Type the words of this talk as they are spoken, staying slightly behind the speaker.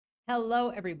Hello,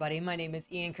 everybody. My name is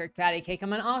Ian Kirkpatrick.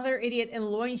 I'm an author, idiot, and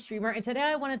loin streamer, and today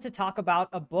I wanted to talk about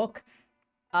a book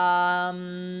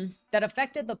that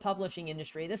affected the publishing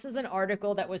industry. This is an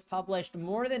article that was published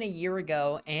more than a year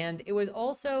ago, and it was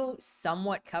also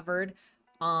somewhat covered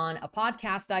on a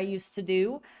podcast I used to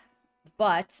do.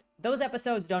 But those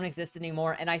episodes don't exist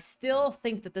anymore, and I still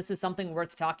think that this is something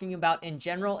worth talking about in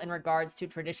general in regards to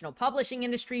traditional publishing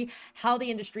industry, how the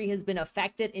industry has been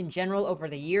affected in general over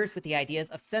the years with the ideas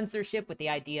of censorship, with the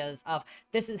ideas of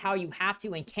this is how you have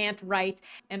to and can't write,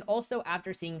 and also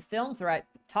after seeing Film Threat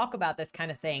talk about this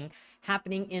kind of thing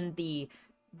happening in the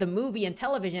movie and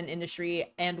television industry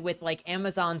and with like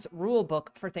Amazon's rule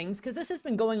book for things, because this has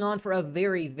been going on for a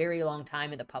very, very long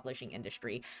time in the publishing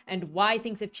industry, and why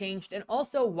things have changed, and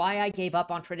also why I gave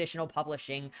up on traditional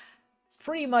publishing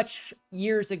pretty much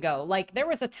years ago. Like, there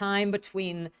was a time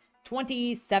between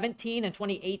 2017 and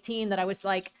 2018 that I was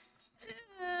like,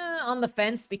 on the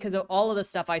fence because of all of the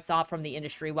stuff I saw from the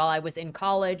industry while I was in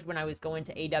college, when I was going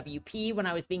to AWP, when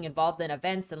I was being involved in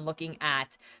events and looking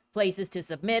at places to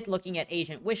submit, looking at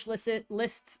agent wish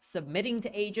lists, submitting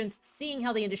to agents, seeing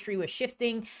how the industry was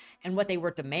shifting and what they were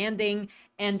demanding.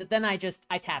 And then I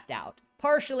tapped out.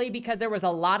 Partially because there was a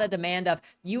lot of demand of,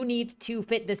 you need to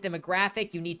fit this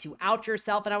demographic, you need to out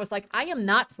yourself. And I was like, I am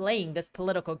not playing this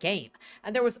political game.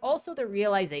 And there was also the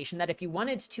realization that if you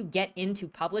wanted to get into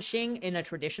publishing in a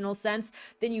traditional sense,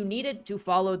 then you needed to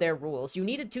follow their rules. You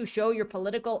needed to show your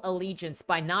political allegiance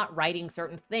by not writing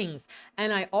certain things.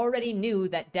 And I already knew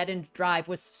that Dead End Drive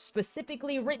was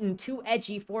specifically written too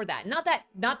edgy for that. Not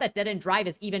that Dead End Drive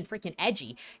is even freaking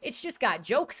edgy. It's just got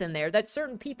jokes in there that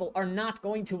certain people are not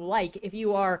going to like if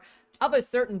you are of a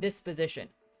certain disposition.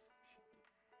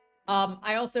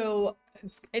 I also,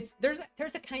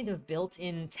 there's a kind of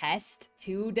built-in test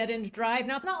to Dead End Drive.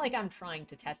 Now, it's not like I'm trying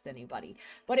to test anybody,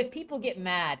 but if people get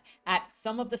mad at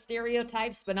some of the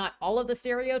stereotypes, but not all of the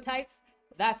stereotypes,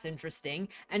 that's interesting.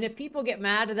 And if people get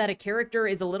mad that a character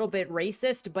is a little bit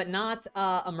racist, but not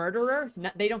a murderer,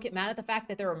 they don't get mad at the fact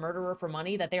that they're a murderer for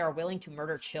money, that they are willing to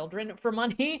murder children for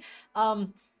money,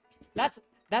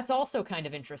 that's also kind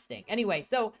of interesting. Anyway,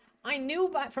 so I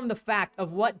knew from the fact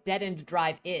of what Dead End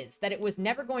Drive is, that it was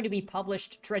never going to be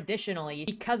published traditionally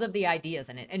because of the ideas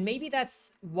in it. And maybe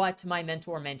that's what my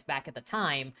mentor meant back at the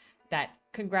time, that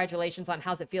congratulations on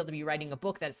how's it feel to be writing a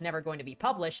book that's never going to be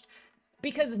published,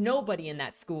 because nobody in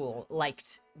that school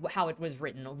liked how it was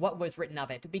written, what was written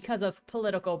of it, because of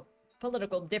political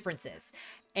differences.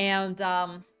 And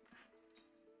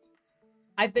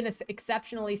I've been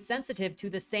exceptionally sensitive to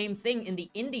the same thing in the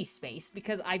indie space,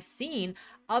 because I've seen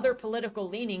other political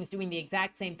leanings doing the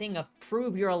exact same thing of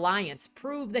prove your alliance,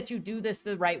 prove that you do this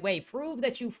the right way, prove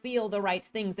that you feel the right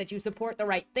things, that you support the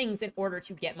right things in order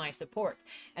to get my support.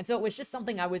 And so it was just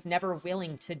something I was never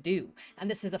willing to do.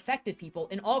 And this has affected people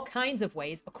in all kinds of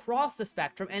ways across the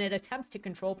spectrum, and it attempts to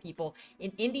control people in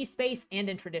indie space and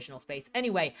in traditional space.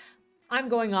 Anyway, I'm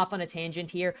going off on a tangent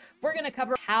here. We're going to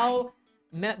cover how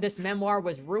this memoir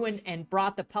was ruined and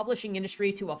brought the publishing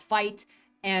industry to a fight,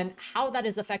 and how that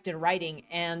has affected writing.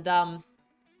 And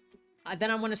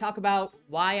then I want to talk about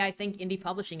why I think indie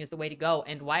publishing is the way to go,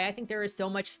 and why I think there is so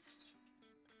much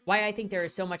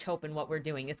hope in what we're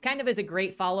doing. It's kind of as a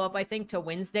great follow-up, I think, to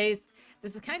Wednesdays.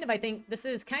 This is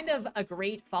kind of a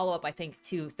great follow-up, I think,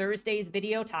 to Thursday's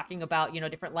video talking about,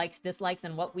 different likes, dislikes,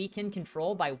 and what we can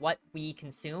control by what we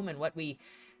consume, and what we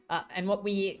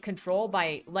control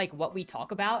by like what we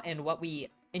talk about and what we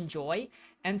enjoy.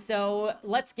 And so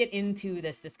let's get into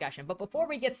this discussion. But before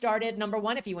we get started, number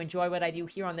one, if you enjoy what I do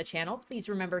here on the channel, please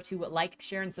remember to like,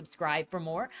 share, and subscribe for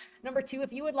more. Number two,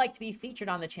 if you would like to be featured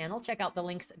on the channel, check out the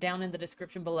links down in the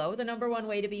description below. The number one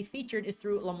way to be featured is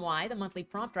through Lamoy, the monthly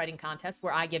prompt writing contest,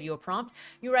 where I give you a prompt.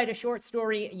 You write a short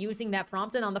story using that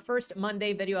prompt, and on the first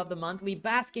Monday video of the month, we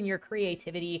bask in your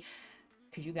creativity,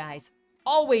 because you guys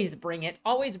always bring it.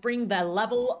 Always bring the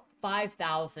level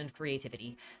 5,000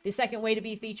 creativity. The second way to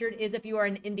be featured is if you are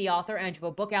an indie author and you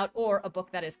have a book out or a book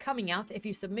that is coming out. If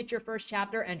you submit your first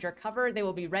chapter and your cover, they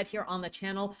will be read here on the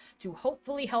channel to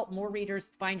hopefully help more readers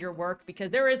find your work,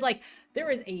 because there is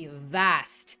a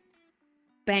vast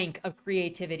bank of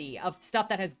creativity, of stuff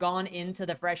that has gone into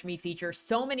the Fresh Meat feature.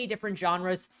 So many different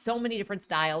genres, so many different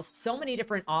styles, so many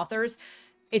different authors.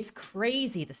 It's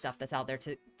crazy, the stuff that's out there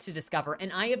to discover.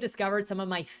 And I have discovered some of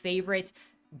my favorite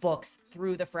books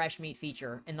through the Fresh Meat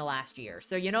feature in the last year.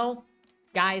 So,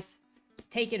 guys,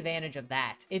 take advantage of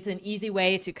that. It's an easy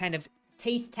way to kind of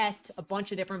taste test a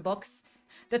bunch of different books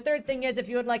The third thing is, if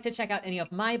you would like to check out any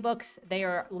of my books, they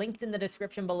are linked in the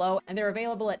description below, and they're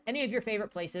available at any of your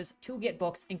favorite places to get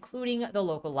books, including the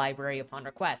local library upon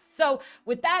request. So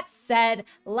with that said,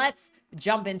 let's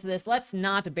jump into this. Let's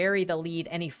not bury the lead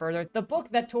any further. The book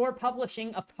that tore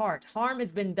publishing apart. Harm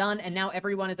has been done, and now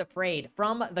everyone is afraid.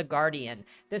 From The Guardian.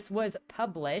 This was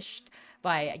published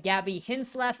by Gabby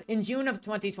Hinsleff in June of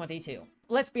 2022.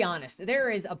 Let's be honest, there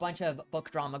is a bunch of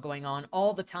book drama going on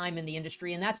all the time in the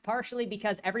industry, and that's partially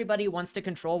because everybody wants to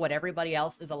control what everybody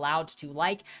else is allowed to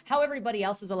like, how everybody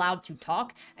else is allowed to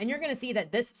talk, and you're going to see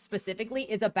that this specifically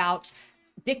is about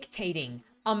dictating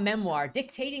a memoir,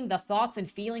 dictating the thoughts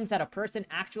and feelings that a person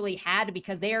actually had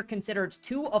because they are considered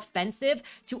too offensive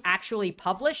to actually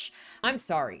publish. I'm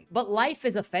sorry, but life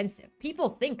is offensive. People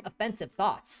think offensive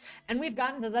thoughts, and we've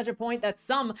gotten to such a point that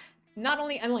some not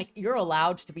only, and like, you're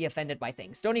allowed to be offended by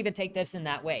things. Don't even take this in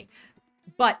that way.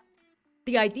 But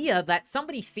the idea that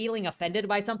somebody feeling offended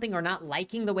by something or not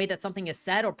liking the way that something is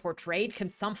said or portrayed can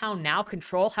somehow now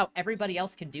control how everybody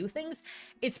else can do things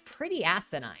is pretty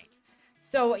asinine.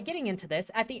 So getting into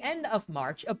this, at the end of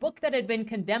March, a book that had been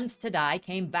condemned to die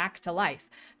came back to life.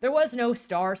 There was no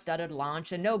star-studded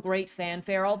launch and no great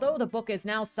fanfare, although the book is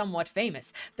now somewhat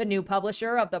famous. The new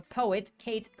publisher of the poet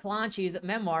Kate Clanchy's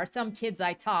memoir, Some Kids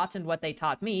I Taught and What They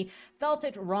Taught Me, felt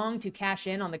it wrong to cash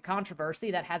in on the controversy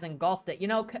that has engulfed it. You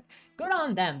know, good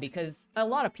on them, because a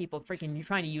lot of people freaking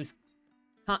trying to use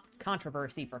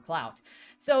controversy for clout.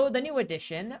 So the new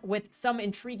edition, with some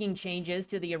intriguing changes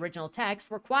to the original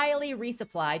text, were quietly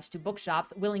resupplied to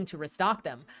bookshops willing to restock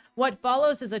them. What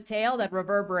follows is a tale that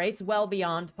reverberates well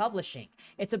beyond publishing.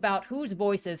 It's about whose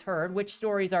voice is heard, which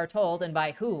stories are told, and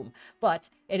by whom. But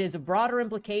it has broader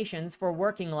implications for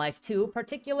working life too,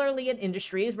 particularly in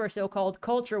industries where so-called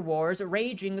culture wars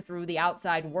raging through the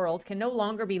outside world can no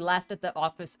longer be left at the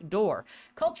office door.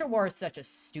 Culture war is such a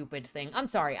stupid thing. I'm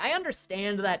sorry, I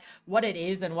understand that what it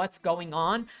is and what's going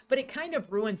on, but it kind of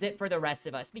ruins it for the rest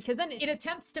of us, because then it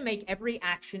attempts to make every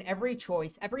action, every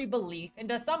choice, every belief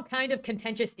into some kind of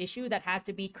contentious issue that has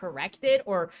to be corrected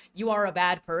or you are a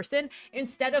bad person,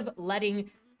 instead of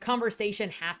letting conversation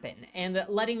happen and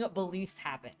letting beliefs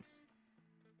happen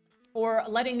or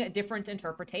letting different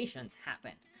interpretations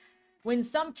happen. When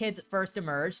Some Kids first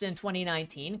emerged in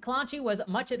 2019, Clanchy was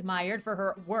much admired for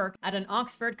her work at an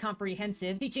Oxford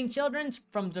Comprehensive, teaching children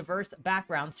from diverse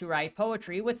backgrounds to write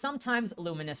poetry with sometimes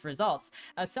luminous results,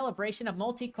 a celebration of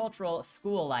multicultural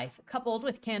school life, coupled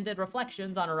with candid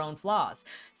reflections on her own flaws.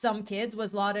 Some Kids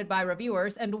was lauded by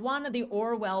reviewers and won the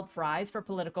Orwell Prize for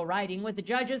political writing, with the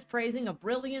judges praising a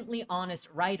brilliantly honest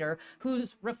writer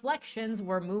whose reflections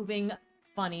were moving,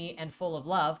 funny, and full of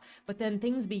love. But then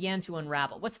things began to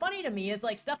unravel. What's funny to me is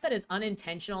like stuff that is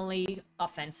unintentionally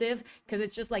offensive, because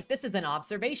it's just like, this is an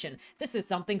observation, this is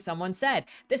something someone said,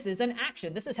 this is an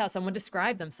action, this is how someone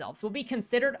described themselves, will be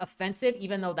considered offensive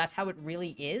even though that's how it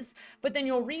really is. But then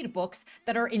you'll read books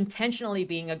that are intentionally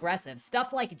being aggressive,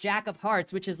 stuff like Jack of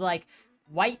Hearts, which is like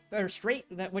white or straight,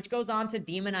 which goes on to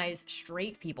demonize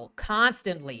straight people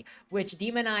constantly, which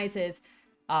demonizes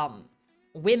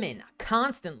women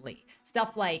constantly.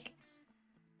 Stuff like,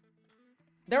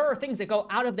 there are things that go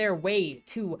out of their way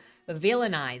to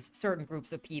villainize certain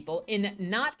groups of people in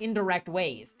not indirect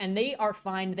ways, and they are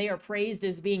fine, they are praised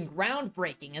as being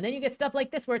groundbreaking. And then you get stuff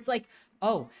like this where it's like,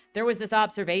 oh, there was this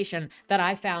observation that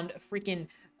I found freaking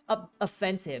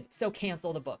offensive, so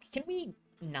cancel the book. Can we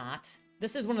not?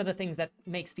 This is one of the things that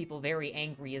makes people very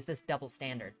angry, is this double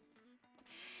standard.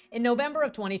 In November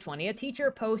of 2020, a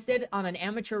teacher posted on an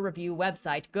amateur review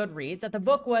website, Goodreads, that the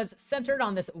book was centered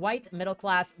on this white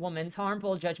middle-class woman's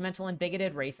harmful, judgmental, and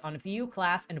bigoted race on view,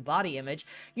 class, and body image,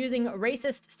 using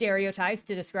racist stereotypes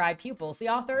to describe pupils. The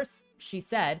authors, she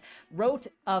said, wrote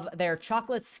of their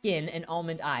chocolate skin and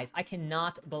almond eyes. I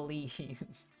cannot believe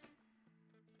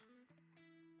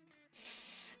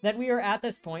that we are at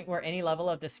this point where any level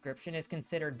of description is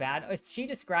considered bad. If she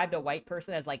described a white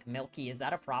person as like milky, is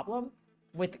that a problem?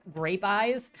 With grape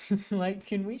eyes? Like,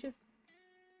 can we just...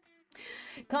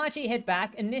 Clanchy hit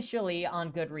back initially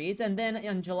on Goodreads and then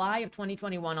in July of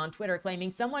 2021 on Twitter, claiming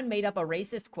someone made up a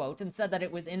racist quote and said that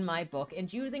it was in my book,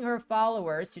 and using her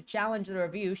followers to challenge the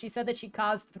review, she said that she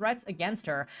caused threats against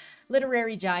her.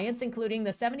 Literary giants, including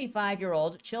the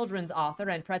 75-year-old children's author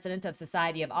and president of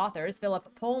Society of Authors,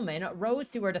 Philip Pullman, rose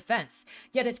to her defense.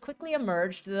 Yet it quickly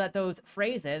emerged that those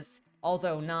phrases,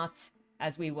 although not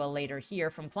As we will later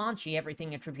hear from Clancy,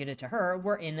 everything attributed to her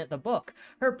were in the book.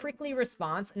 Her prickly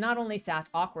response not only sat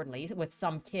awkwardly with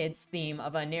some kid's theme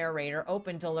of a narrator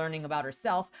open to learning about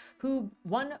herself,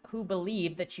 one who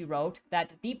believed that she wrote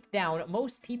that deep down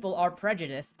most people are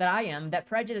prejudiced, that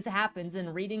prejudice happens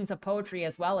in readings of poetry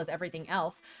as well as everything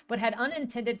else, but had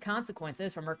unintended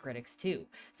consequences from her critics too.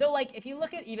 So like if you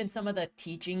look at even some of the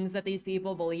teachings that these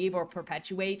people believe or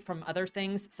perpetuate from other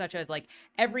things, such as like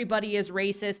everybody is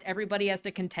racist, everybody has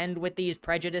to contend with these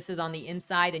prejudices on the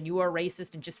inside, and you are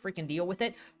racist and just freaking deal with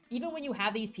it. Even when you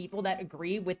have these people that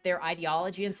agree with their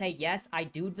ideology and say, yes, I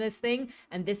do this thing,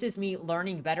 and this is me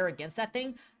learning better against that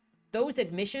thing, those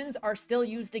admissions are still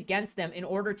used against them in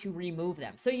order to remove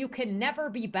them. So you can never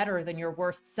be better than your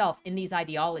worst self in these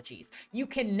ideologies. You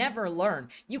can never learn.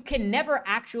 You can never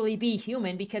actually be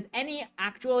human, because any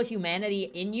actual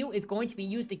humanity in you is going to be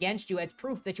used against you as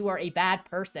proof that you are a bad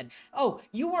person. Oh,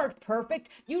 you aren't perfect.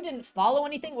 You didn't follow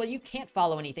anything. Well, you can't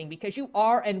follow anything because you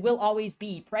are and will always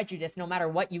be prejudiced no matter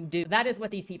what you do. That is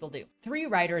what these people do. 3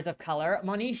 writers of color,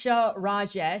 Monisha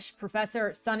Rajesh,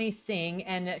 Professor Sunny Singh,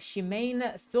 and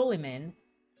Shimane Suleiman,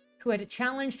 who had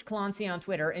challenged Clancy on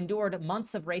Twitter, endured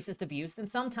months of racist abuse and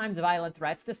sometimes violent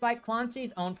threats, despite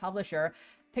Clancy's own publisher,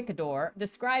 Picador,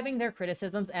 describing their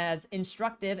criticisms as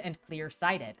instructive and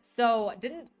clear-sighted. So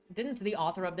didn't the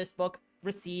author of this book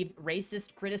receive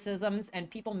racist criticisms and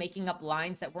people making up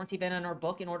lines that weren't even in her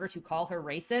book in order to call her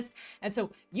racist? And so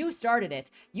you started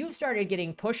it. You started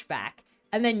getting pushback,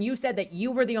 and then you said that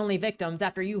you were the only victims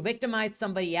after you victimized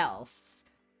somebody else.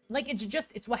 Like,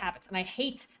 it's what happens. And I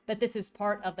hate that this is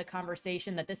part of the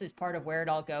conversation, that this is part of where it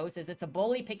all goes, is it's a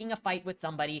bully picking a fight with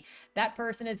somebody. That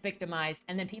person is victimized,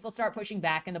 and then people start pushing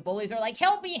back, and the bullies are like,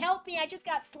 help me, I just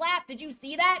got slapped. Did you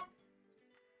see that?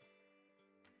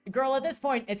 Girl, at this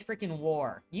point, it's freaking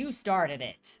war. You started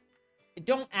it.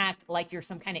 Don't act like you're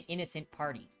some kind of innocent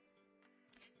party.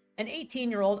 An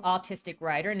 18-year-old autistic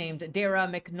writer named Dara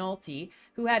McNulty,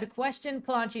 who had questioned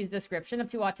Clancy's description of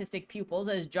 2 autistic pupils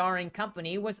as jarring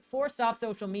company, was forced off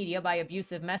social media by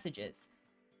abusive messages.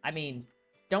 I mean,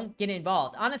 don't get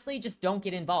involved. Honestly, just don't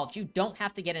get involved. You don't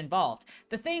have to get involved.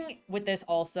 The thing with this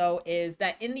also is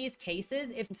that in these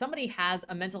cases, if somebody has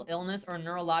a mental illness or a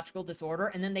neurological disorder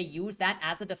and then they use that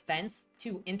as a defense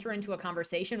to enter into a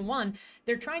conversation, one,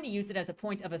 they're trying to use it as a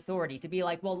point of authority to be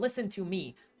like, well, listen to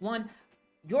me. One,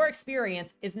 your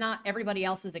experience is not everybody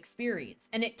else's experience.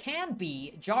 And it can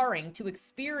be jarring to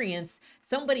experience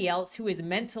somebody else who is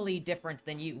mentally different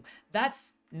than you.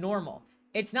 That's normal.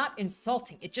 It's not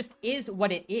insulting. It just is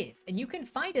what it is. And you can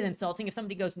find it insulting if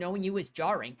somebody goes, knowing you is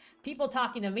jarring. People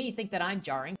talking to me think that I'm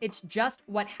jarring. It's just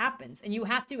what happens. And you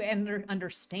have to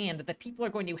understand that people are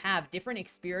going to have different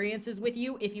experiences with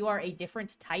you if you are a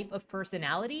different type of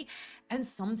personality. And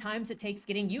sometimes it takes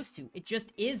getting used to. It just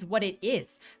is what it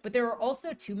is. But there are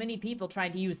also too many people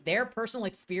trying to use their personal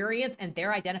experience and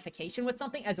their identification with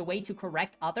something as a way to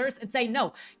correct others and say,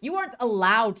 no, you aren't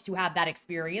allowed to have that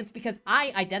experience because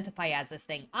I identify as this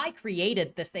thing. I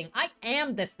created this thing. I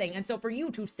am this thing. And so for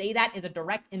you to say that is a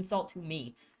direct insult to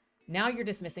me. Now you're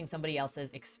dismissing somebody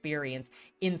else's experience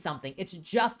in something. It's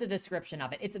just a description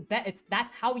of it.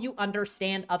 That's how you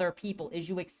understand other people, is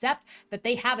you accept that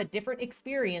they have a different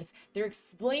experience. They're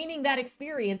explaining that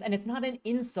experience, and it's not an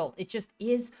insult. It just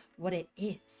is what it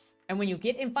is. And when you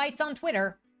get in fights on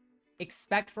Twitter,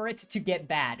 expect for it to get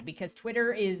bad, because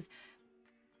Twitter is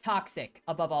toxic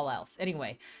above all else.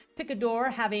 Anyway,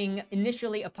 Picador, having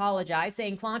initially apologized,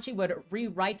 saying Clancy would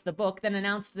rewrite the book, then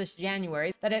announced this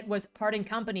January that it was parting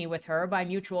company with her by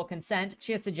mutual consent.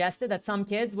 She has suggested that some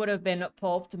kids would have been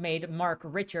pulped, made Mark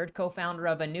Richard, co-founder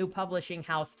of a new publishing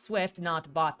house, Swift,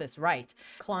 not bought this right.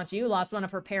 Clancy, who lost one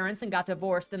of her parents and got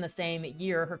divorced in the same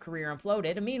year her career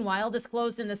imploded, meanwhile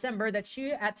disclosed in December that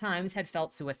she at times had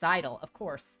felt suicidal. Of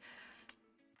course.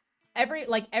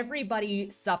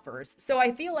 Everybody suffers. So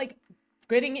I feel like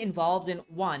getting involved in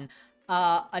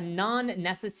a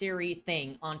non-necessary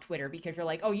thing on Twitter because you're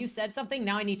like, oh, you said something,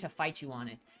 now I need to fight you on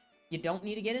it. You don't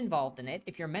need to get involved in it.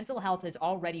 If your mental health is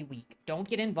already weak, don't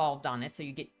get involved on it so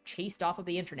you get chased off of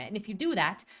the internet. And if you do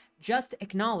that, just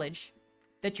acknowledge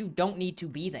that you don't need to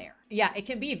be there. Yeah, it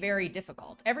can be very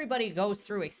difficult. Everybody goes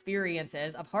through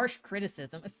experiences of harsh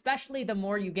criticism, especially the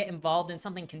more you get involved in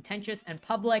something contentious and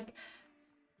public.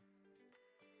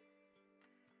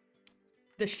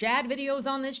 The Shad videos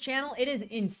on this channel, it is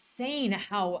insane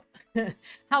how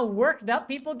how worked up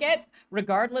people get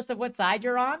regardless of what side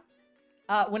you're on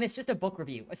when it's just a book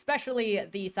review, especially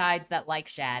the sides that like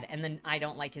Shad and then I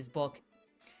don't like his book.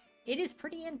 It is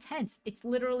pretty intense. It's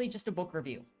literally just a book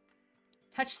review.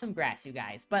 Touch some grass, you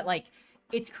guys, but like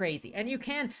it's crazy. And you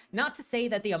can, not to say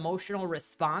that the emotional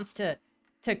response to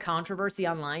to controversy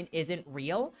online isn't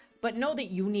real, but know that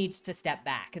you need to step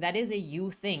back. That is a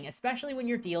you thing, especially when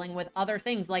you're dealing with other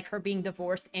things like her being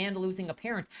divorced and losing a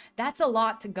parent. That's a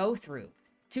lot to go through.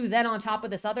 To then on top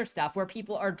of this other stuff where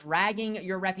people are dragging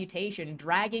your reputation,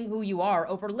 dragging who you are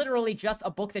over literally just a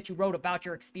book that you wrote about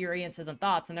your experiences and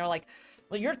thoughts. And they're like,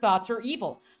 well, your thoughts are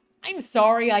evil. I'm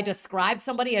sorry I described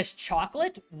somebody as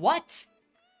chocolate? What?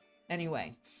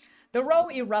 Anyway, the row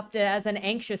erupted as an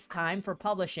anxious time for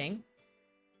publishing,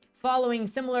 following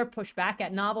similar pushback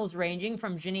at novels ranging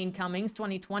from Janine Cummings'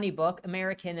 2020 book,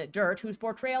 American Dirt, whose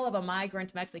portrayal of a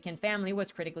migrant Mexican family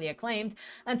was critically acclaimed,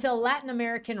 until Latin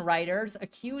American writers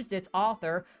accused its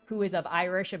author, who is of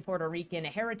Irish and Puerto Rican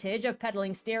heritage, of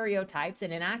peddling stereotypes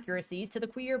and inaccuracies to the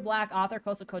queer Black author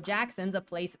Kosoko Jackson's A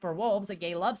Place for Wolves, a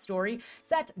gay love story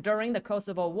set during the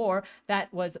Kosovo War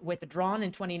that was withdrawn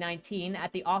in 2019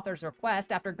 at the author's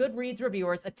request after Goodreads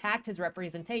reviewers attacked his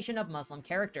representation of Muslim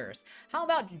characters. How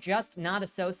about just not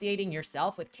associating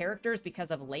yourself with characters because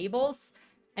of labels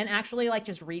and actually like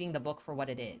just reading the book for what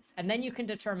it is? And then you can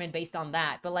determine based on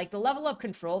that. But like the level of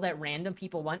control that random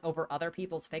people want over other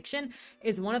people's fiction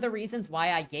is one of the reasons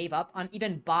why I gave up on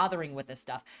even bothering with this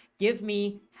stuff. Give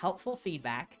me helpful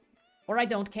feedback or I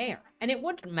don't care. And it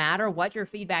wouldn't matter what your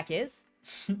feedback is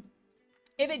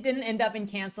if it didn't end up in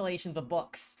cancellations of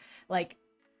books. Like,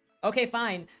 okay,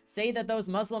 fine. Say that those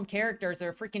Muslim characters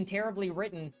are freaking terribly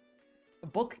written. A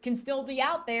book can still be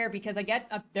out there because I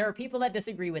get there are people that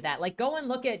disagree with that. Like, go and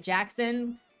look at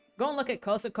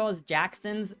Kosoko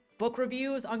Jackson's book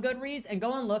reviews on Goodreads and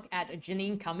go and look at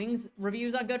Janine Cummings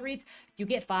reviews on Goodreads. You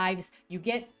get 5s, you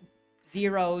get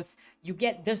 0s, you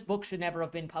get this book should never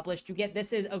have been published, you get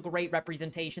this is a great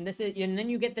representation, this is, and then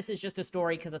you get this is just a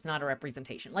story because it's not a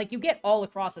representation. Like, you get all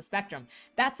across the spectrum.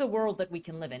 That's a world that we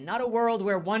can live in, not a world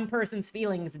where one person's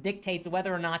feelings dictates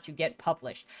whether or not you get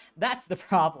published. That's the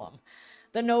problem.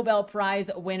 The Nobel Prize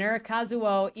winner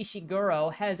Kazuo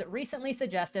Ishiguro has recently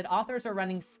suggested authors are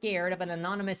running scared of an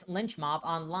anonymous lynch mob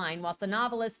online, whilst the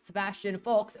novelist Sebastian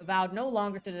Faulks vowed no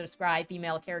longer to describe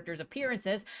female characters'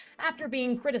 appearances after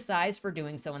being criticized for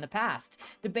doing so in the past.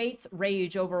 Debates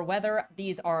rage over whether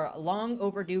these are long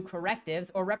overdue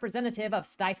correctives or representative of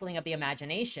stifling of the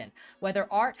imagination,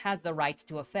 whether art has the right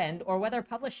to offend, or whether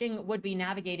publishing would be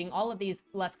navigating all of these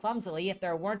less clumsily if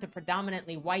there weren't a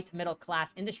predominantly white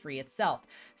middle-class industry itself.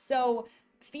 So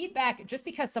feedback, just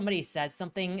because somebody says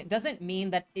something doesn't mean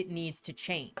that it needs to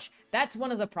change. That's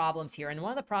one of the problems here. And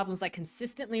one of the problems I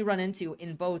consistently run into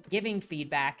in both giving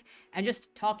feedback and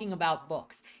just talking about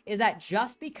books is that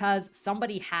just because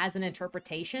somebody has an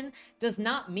interpretation does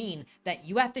not mean that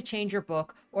you have to change your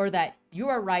book or that you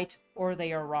are right or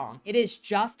they are wrong. It is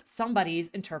just somebody's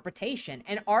interpretation.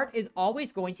 And art is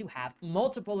always going to have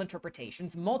multiple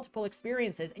interpretations, multiple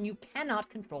experiences, and you cannot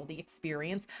control the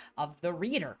experience of the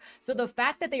reader. So the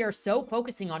fact that they are so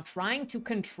focusing on trying to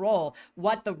control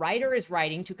what the writer is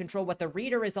writing, to control what the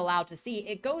reader is allowed to see,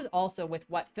 it goes also with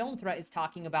what Film Threat is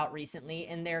talking about recently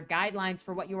in their guidelines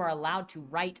for what you are allowed to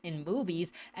write in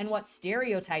movies and what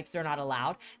stereotypes are not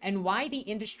allowed, and why the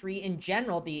industry in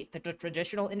general, the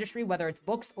traditional industry, whether it's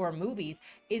books or movies,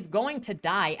 is going to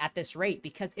die at this rate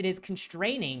because it is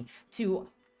constraining to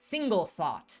single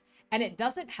thought. And it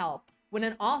doesn't help when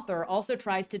an author also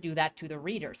tries to do that to the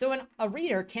reader. So a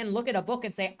reader can look at a book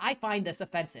and say, I find this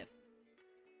offensive.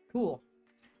 Cool.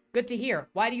 Good to hear.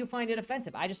 Why do you find it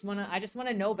offensive? I just want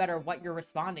to know better what you're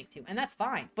responding to. And that's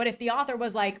fine. But if the author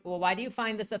was like, well, why do you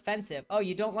find this offensive? Oh,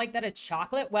 you don't like that it's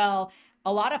chocolate? Well,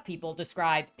 a lot of people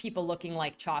describe people looking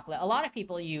like chocolate. A lot of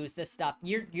people use this stuff.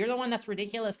 You're the one that's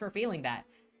ridiculous for feeling that.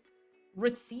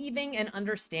 Receiving and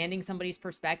understanding somebody's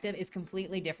perspective is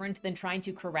completely different than trying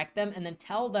to correct them and then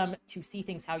tell them to see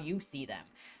things how you see them.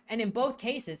 And in both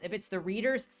cases, if it's the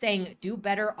readers saying, do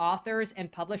better authors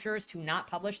and publishers to not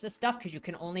publish this stuff because you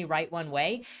can only write one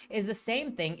way, is the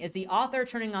same thing as the author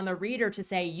turning on the reader to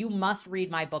say, you must read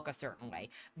my book a certain way.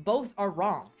 Both are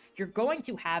wrong. You're going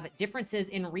to have differences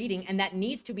in reading, and that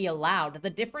needs to be allowed. The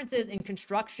differences in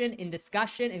construction, in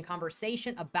discussion, in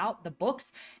conversation about the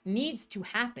books needs to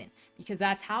happen, because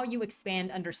that's how you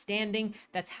expand understanding,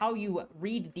 that's how you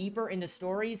read deeper into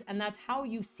stories, and that's how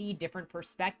you see different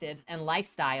perspectives and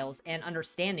lifestyles and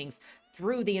understandings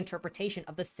through the interpretation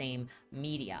of the same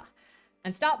media.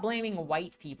 And stop blaming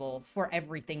white people for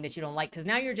everything that you don't like, because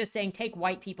now you're just saying take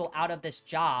white people out of this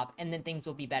job and then things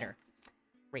will be better.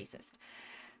 Racist.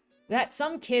 That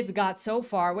some kids got so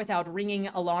far without ringing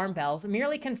alarm bells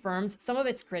merely confirms some of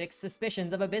its critics'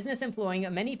 suspicions of a business employing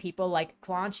many people like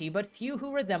Clancy, but few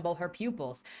who resemble her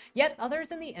pupils. Yet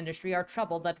others in the industry are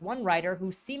troubled that one writer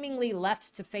who seemingly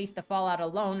left to face the fallout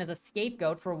alone is a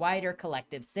scapegoat for wider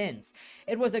collective sins.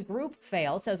 It was a group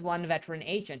fail, says one veteran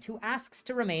agent, who asks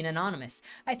to remain anonymous.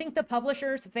 I think the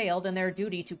publishers failed in their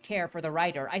duty to care for the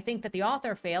writer. I think that the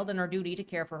author failed in her duty to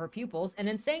care for her pupils, and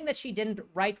in saying that she didn't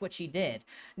write what she did.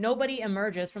 Nobody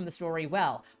emerges from the story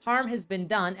well. Harm has been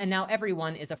done, and now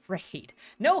everyone is afraid.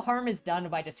 No harm is done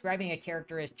by describing a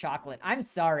character as chocolate. I'm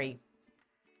sorry.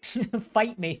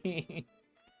 Fight me.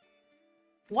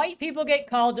 White people get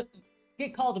called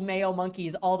mayo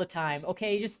monkeys all the time,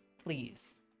 okay? Just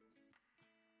please.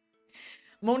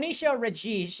 Monisha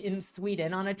Rajesh in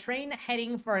Sweden on a train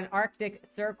heading for an Arctic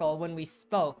circle when we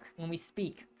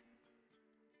speak.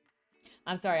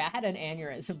 I'm sorry, I had an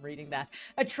aneurysm reading that.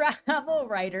 A travel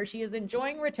writer, she is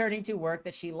enjoying returning to work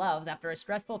that she loves after a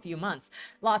stressful few months.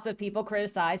 Lots of people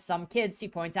criticize some kids, she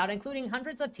points out, including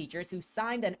hundreds of teachers who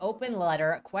signed an open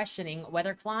letter questioning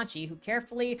whether Clancy, who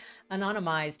carefully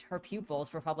anonymized her pupils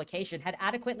for publication, had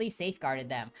adequately safeguarded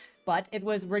them. But it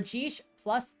was Rajesh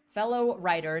plus fellow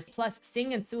writers, plus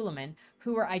Singh and Suleiman,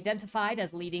 who were identified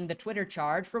as leading the Twitter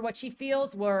charge for what she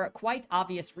feels were quite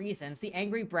obvious reasons, the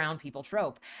angry brown people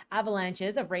trope.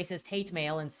 Avalanches of racist hate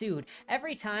mail ensued.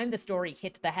 Every time the story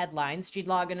hit the headlines, she'd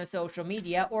log into social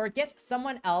media or get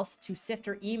someone else to sift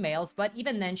her emails, but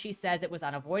even then she says it was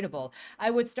unavoidable. I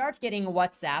would start getting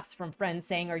WhatsApps from friends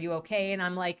saying, "Are you okay?" And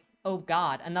I'm like, oh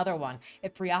God, another one.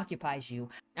 It preoccupies you.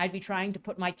 I'd be trying to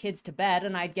put my kids to bed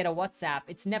and I'd get a WhatsApp.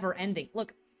 It's never ending.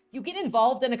 Look, you get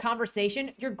involved in a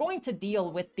conversation, you're going to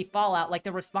deal with the fallout, like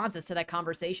the responses to that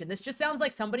conversation. This just sounds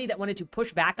like somebody that wanted to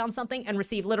push back on something and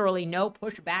receive literally no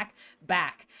pushback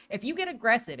back. If you get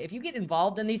aggressive, if you get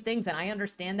involved in these things, and I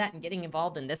understand that in getting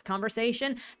involved in this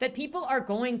conversation, that people are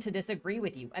going to disagree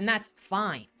with you, and that's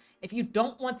fine. If you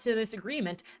don't want to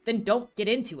disagreement, then don't get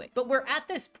into it. But we're at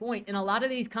this point in a lot of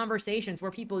these conversations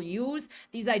where people use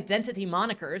these identity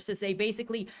monikers to say,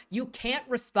 basically, you can't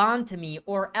respond to me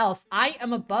or else I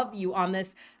am above you on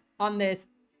this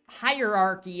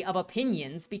hierarchy of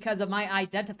opinions because of my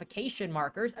identification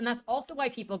markers. And that's also why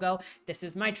people go, this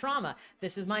is my trauma,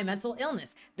 this is my mental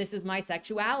illness, this is my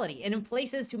sexuality. And in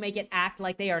places to make it act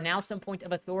like they are now some point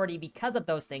of authority because of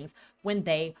those things when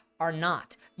they are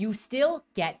not. You still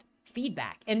get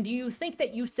feedback. And do you think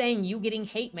that you saying you getting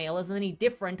hate mail is any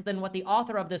different than what the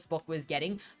author of this book was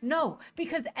getting? No,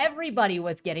 because everybody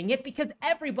was getting it, because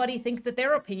everybody thinks that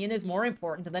their opinion is more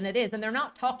important than it is, and they're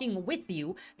not talking with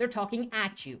you, they're talking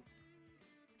at you.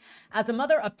 As a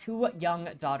mother of two young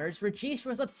daughters, Rajesh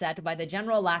was upset by the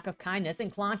general lack of kindness in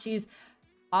Clancy's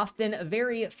often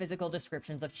very physical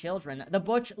descriptions of children. The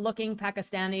butch-looking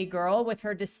Pakistani girl with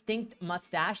her distinct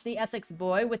mustache, the Essex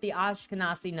boy with the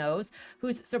Ashkenazi nose,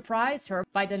 who's surprised her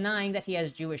by denying that he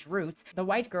has Jewish roots, the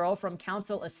white girl from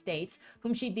Council Estates,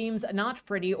 whom she deems not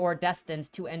pretty or destined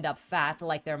to end up fat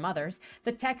like their mothers.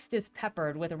 The text is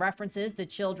peppered with references to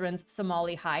children's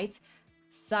Somali height,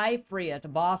 Cypriot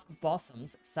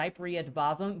bosoms,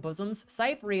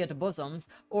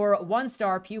 or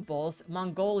one-star pupils,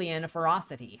 Mongolian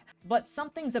ferocity. But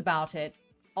something's about it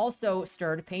also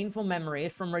stirred painful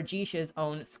memories from Rajesh's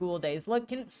own school days.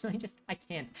 Look, I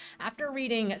can't. After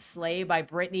reading Slay by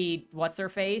Brittany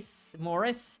What's-Her-Face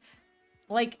Morris,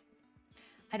 like,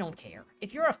 I don't care.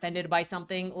 If you're offended by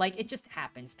something, like, it just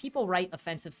happens. People write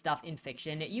offensive stuff in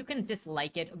fiction. You can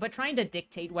dislike it, but trying to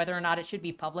dictate whether or not it should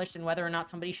be published and whether or not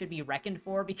somebody should be reckoned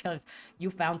for because you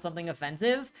found something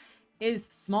offensive is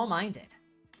small-minded.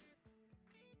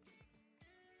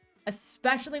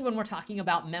 Especially when we're talking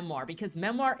about memoir, because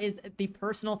memoir is the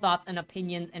personal thoughts and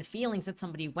opinions and feelings that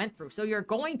somebody went through. So you're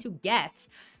going to get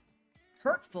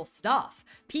hurtful stuff.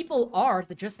 People are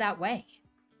just that way.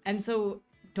 And so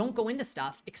don't go into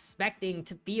stuff expecting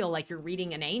to feel like you're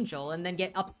reading an angel and then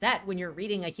get upset when you're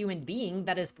reading a human being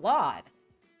that is flawed.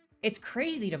 It's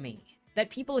crazy to me that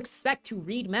people expect to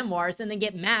read memoirs and then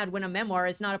get mad when a memoir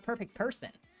is not a perfect person.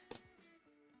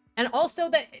 And also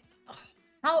that,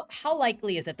 how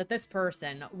likely is it that this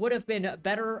person would have been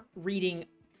better reading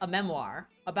a memoir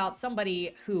about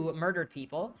somebody who murdered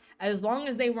people as long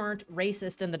as they weren't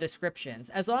racist in the descriptions,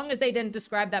 as long as they didn't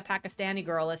describe that Pakistani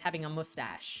girl as having a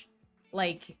mustache?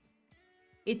 Like,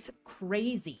 it's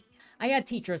crazy. I had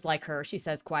teachers like her, she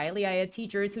says quietly. I had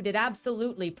teachers who did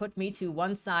absolutely put me to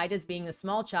one side as being the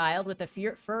small child with the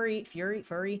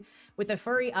with the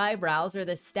furry eyebrows or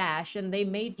the stash, and they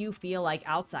made you feel like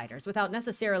outsiders without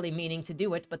necessarily meaning to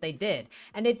do it, but they did.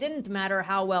 And it didn't matter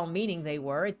how well-meaning they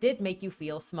were, it did make you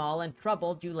feel small and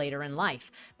troubled you later in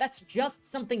life. That's just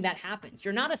something that happens.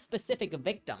 You're not a specific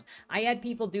victim. I had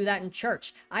people do that in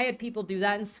church. I had people do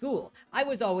that in school. I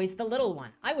was always the little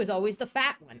one. I was always the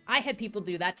fat one. I had people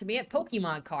do that to me at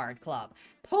Pokemon Card Club.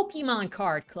 Pokemon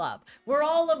Card Club, where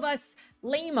all of us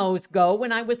lamos go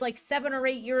when I was like 7 or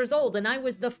 8 years old, and I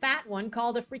was the fat one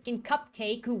called a freaking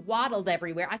cupcake who waddled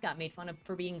everywhere. I got made fun of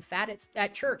for being fat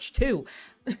at church too.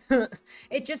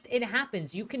 It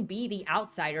happens. You can be the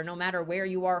outsider no matter where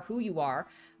you are, who you are.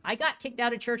 I got kicked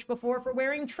out of church before for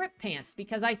wearing trip pants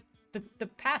because the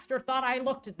pastor thought I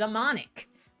looked demonic.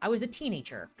 I was a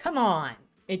teenager. Come on.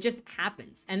 It just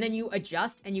happens. And then you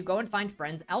adjust and you go and find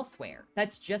friends elsewhere.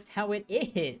 That's just how it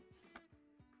is.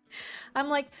 I'm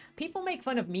like, people make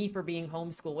fun of me for being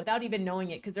homeschooled without even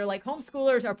knowing it because they're like,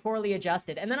 homeschoolers are poorly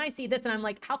adjusted. And then I see this and I'm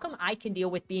like, how come I can deal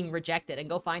with being rejected and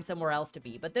go find somewhere else to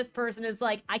be? But this person is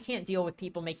like, I can't deal with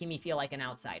people making me feel like an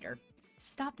outsider.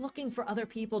 Stop looking for other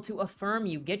people to affirm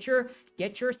you. Get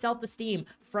your self-esteem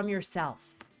from yourself.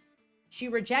 She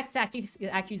rejects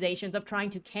accusations of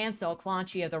trying to cancel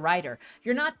Clancy as a writer.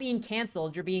 You're not being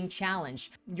canceled, you're being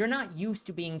challenged. You're not used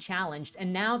to being challenged,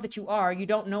 and now that you are, you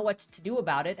don't know what to do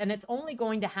about it, and it's only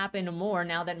going to happen more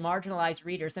now that marginalized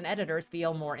readers and editors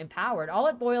feel more empowered. All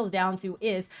it boils down to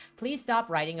is, please stop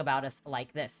writing about us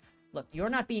like this. Look, you're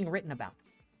not being written about.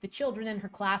 The children in her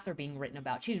class are being written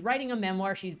about. She's writing a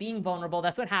memoir. She's being vulnerable.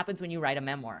 That's what happens when you write a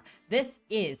memoir. This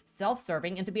is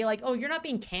self-serving, and to be like, oh, you're not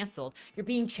being canceled. You're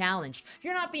being challenged.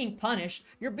 You're not being punished.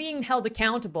 You're being held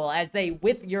accountable as they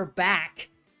whip your back.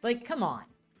 Like, come on.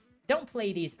 Don't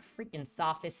play these freaking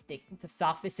sophistic.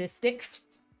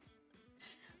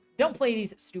 Don't play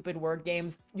these stupid word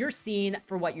games. You're seen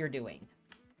for what you're doing.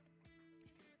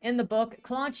 In the book,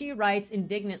 Clancy writes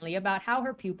indignantly about how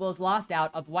her pupils lost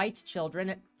out to white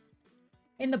children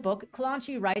in the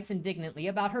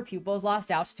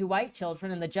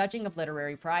judging of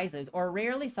literary prizes, or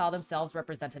rarely saw themselves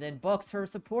represented in books. Her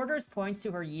supporters points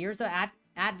to her years of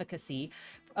advocacy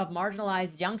of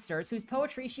marginalized youngsters whose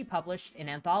poetry she published in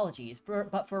anthologies.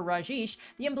 But for Rajesh,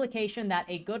 the implication that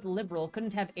a good liberal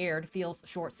couldn't have erred feels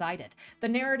short-sighted. The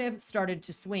narrative started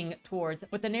to swing towards,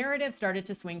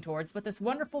 but this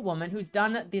wonderful woman who's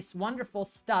done this wonderful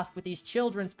stuff with these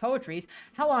children's poetries,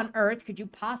 how on earth could you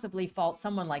possibly fault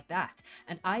someone like that?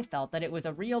 And I felt that it was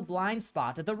a real blind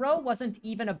spot. The row wasn't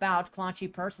even about Clancy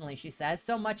personally, she says,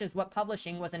 so much as what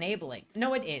publishing was enabling.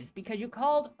 No, it is, because you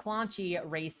called Clancy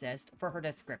racist for her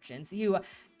descriptions. You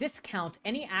discount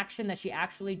any action that she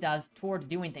actually does towards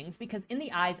doing things, because in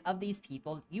the eyes of these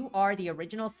people, you are the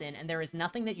original sin and there is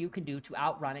nothing that you can do to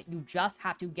outrun it. You just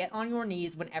have to get on your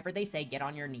knees whenever they say get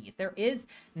on your knees. There is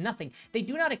nothing. They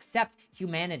do not accept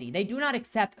humanity. They do not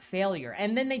accept failure.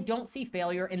 And then they don't see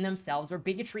failure in themselves or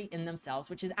bigotry in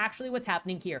themselves, which is actually what's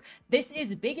happening here. This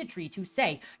is bigotry to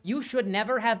say you should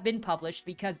never have been published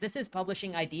because this is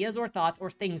publishing ideas or thoughts or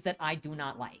things that I do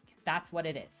not like. That's what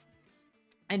it is.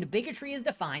 And bigotry is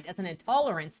defined as an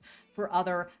intolerance for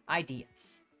other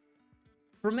ideas.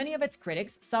 For many of its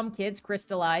critics, some kids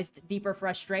crystallized deeper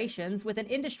frustrations with an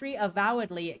industry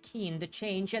avowedly keen to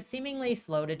change, yet seemingly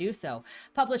slow to do so.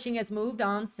 Publishing has moved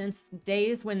on since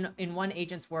days when, in one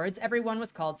agent's words, everyone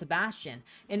was called Sebastian.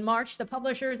 In March, the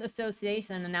Publishers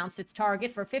Association announced its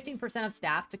target for 15% of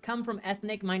staff to come from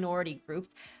ethnic minority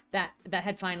groups that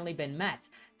had finally been met.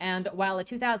 And while a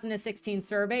 2016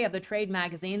 survey of the trade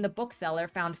magazine, The Bookseller,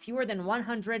 found fewer than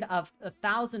 100 of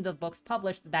 1,000 of books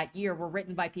published that year were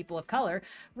written by people of color,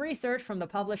 research from the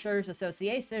Publishers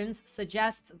Associations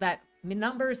suggests that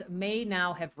numbers may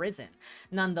now have risen.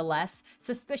 Nonetheless,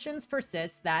 suspicions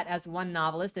persist that, as one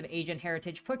novelist of Asian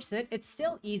heritage puts it, it's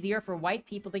still easier for white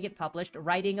people to get published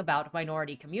writing about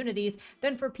minority communities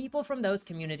than for people from those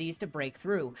communities to break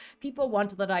through. People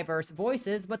want the diverse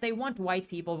voices, but they want white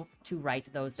people to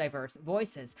write those diverse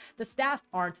voices. The staff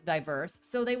aren't diverse,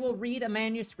 so they will read a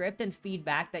manuscript and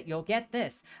feedback that you'll get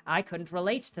this. I couldn't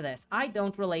relate to this. I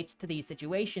don't relate to these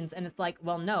situations. And it's like,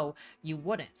 well, no, you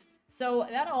wouldn't. So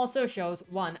that also shows,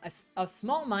 one, a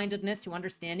small-mindedness to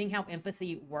understanding how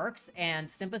empathy works and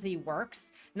sympathy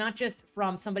works, not just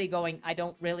from somebody going, I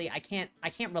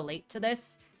can't relate to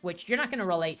this, which you're not going to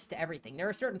relate to everything. There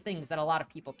are certain things that a lot of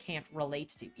people can't relate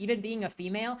to. Even being a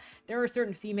female, there are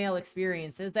certain female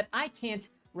experiences that I can't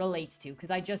relate to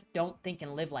because I just don't think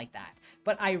and live like that.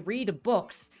 But I read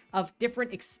books of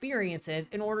different experiences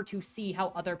in order to see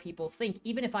how other people think,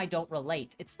 even if I don't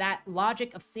relate. It's that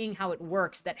logic of seeing how it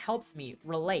works that helps me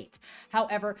relate.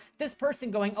 However, this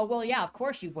person going, oh, well, yeah, of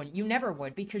course you wouldn't. You never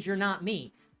would because you're not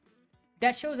me.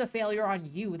 That shows a failure on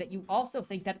you, that you also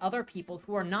think that other people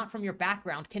who are not from your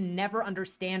background can never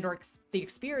understand or the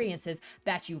experiences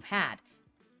that you've had.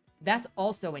 That's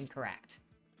also incorrect.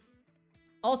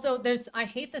 Also, I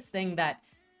hate this thing that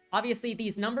obviously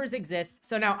these numbers exist.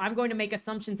 So now I'm going to make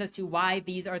assumptions as to why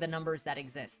these are the numbers that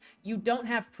exist. You don't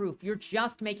have proof. You're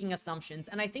just making assumptions.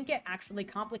 And I think it actually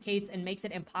complicates and makes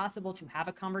it impossible to have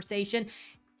a conversation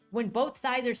when both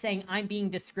sides are saying I'm being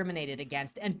discriminated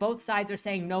against and both sides are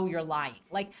saying, no, you're lying.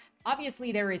 Like,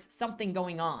 obviously there is something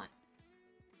going on.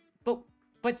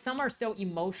 But some are so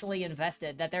emotionally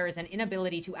invested that there is an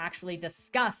inability to actually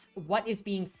discuss what is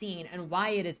being seen and why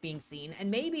it is being seen. And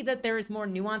maybe that there is more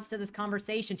nuance to this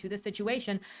conversation, to this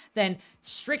situation, than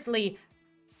strictly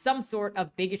some sort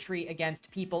of bigotry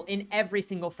against people in every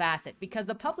single facet, because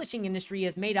the publishing industry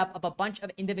is made up of a bunch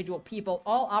of individual people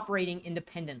all operating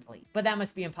independently. But that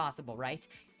must be impossible, right?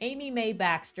 Amy Mae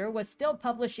Baxter was still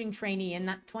publishing trainee in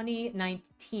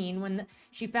 2019 when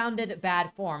she founded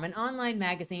Bad Form, an online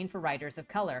magazine for writers of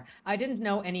color. I didn't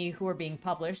know any who were being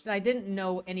published, and I didn't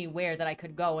know anywhere that I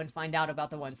could go and find out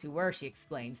about the ones who were, she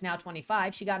explains. Now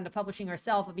 25, she got into publishing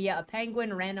herself via a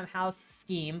Penguin Random House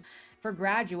scheme for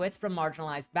graduates from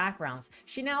marginalized backgrounds.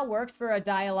 She now works for a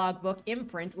dialogue book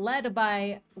imprint led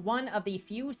by one of the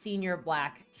few senior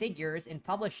Black figures in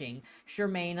publishing,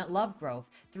 Shermaine Lovegrove.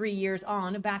 3 years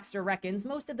on, Baxter reckons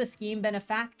most of the scheme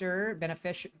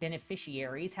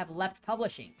beneficiaries have left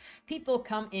publishing. People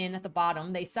come in at the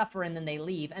bottom, they suffer, and then they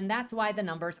leave, and that's why the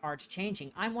numbers aren't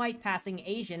changing. I'm white passing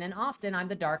Asian, and often I'm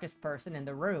the darkest person in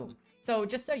the room. So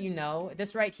just so you know,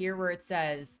 this right here where it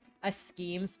says a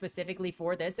scheme specifically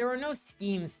for this, there are no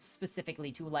schemes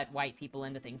specifically to let white people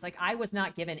into things. Like, I was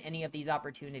not given any of these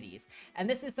opportunities. And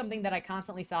this is something that I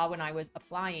constantly saw when I was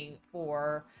applying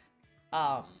for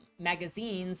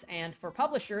magazines and for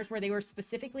publishers, where they were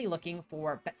specifically looking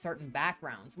for certain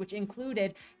backgrounds, which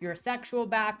included your sexual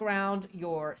background,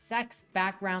 your sex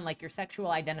background, like your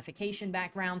sexual identification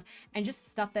background, and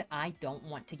just stuff that I don't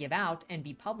want to give out and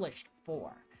be published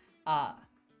for.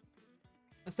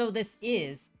 So this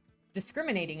is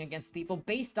discriminating against people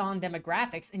based on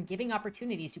demographics and giving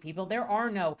opportunities to people. There are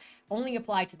no only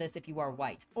apply to this if you are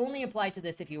white, only apply to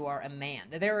this if you are a man.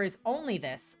 There is only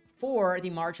this for the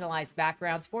marginalized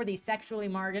backgrounds, for the sexually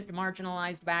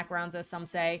marginalized backgrounds, as some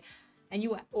say, and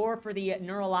or for the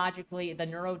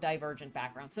neurodivergent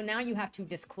background. So now you have to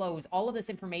disclose all of this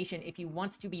information if you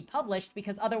want to be published,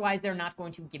 because otherwise they're not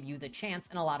going to give you the chance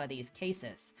in a lot of these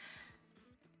cases.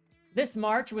 This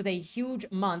March was a huge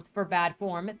month for Bad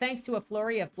Form, thanks to a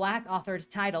flurry of Black-authored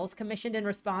titles commissioned in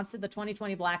response to the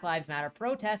 2020 Black Lives Matter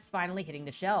protests finally hitting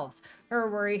the shelves. Her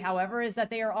worry, however, is that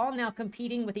they are all now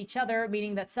competing with each other,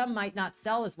 meaning that some might not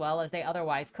sell as well as they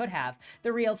otherwise could have.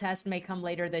 The real test may come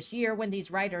later this year when these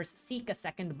writers seek a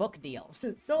second book deal.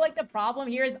 So, like, the problem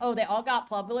here is, oh, they all got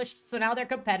published, so now they're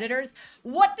competitors?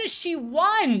 What does she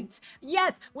want?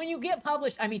 Yes, when you get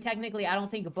published, I mean, technically, I don't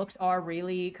think books are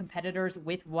really competitors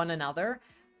with one another.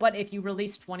 But if you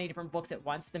release 20 different books at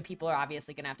once, then people are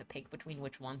obviously going to have to pick between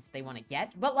which ones they want to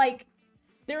get. But, like,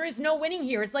 there is no winning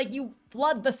here. It's like you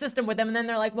flood the system with them, and then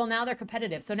they're like, well, now they're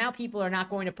competitive, so now people are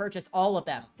not going to purchase all of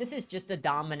them. This is just a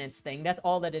dominance thing. That's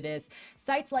all that it is.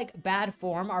 Sites like Bad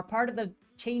Form are part of the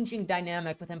changing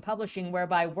dynamic within publishing,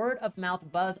 whereby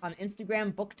word-of-mouth buzz on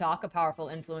Instagram, Book Talk, a powerful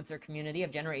influencer community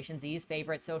of Generation Z's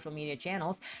favorite social media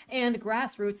channels, and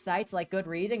grassroots sites like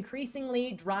Goodreads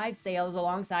increasingly drive sales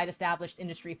alongside established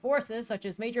industry forces such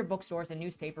as major bookstores and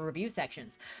newspaper review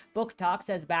sections. Book Talk,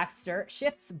 says Baxter,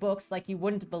 shifts books like you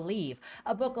wouldn't believe.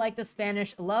 A book like The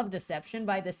Spanish Love Deception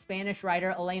by the Spanish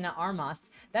writer Elena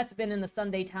Armas, that's been in the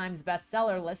Sunday Times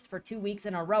bestseller list for 2 weeks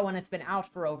in a row, and it's been out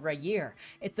for over a year.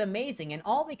 It's amazing, and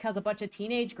all because a bunch of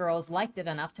teenage girls liked it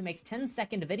enough to make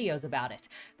 10-second videos about it.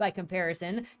 By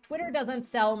comparison, Twitter doesn't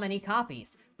sell many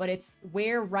copies, but it's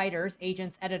where writers,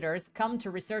 agents, editors come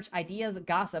to research ideas,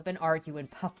 gossip, and argue in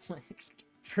public.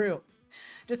 True.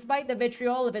 Despite the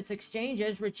vitriol of its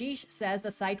exchanges, Rajesh says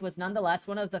the site was nonetheless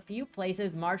one of the few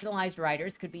places marginalized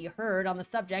writers could be heard on the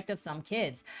subject of some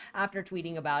kids. After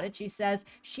tweeting about it, she says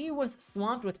she was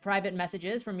swamped with private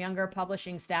messages from younger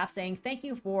publishing staff saying, "Thank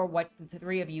you for what the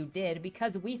three of you did,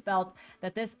 because we felt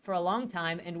that this for a long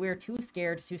time and we're too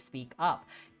scared to speak up."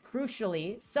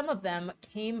 Crucially, some of them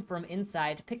came from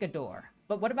inside Picador.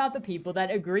 But what about the people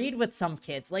that agreed with some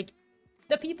kids? Like,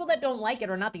 The people that don't like it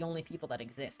are not the only people that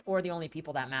exist or the only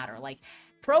people that matter. Like,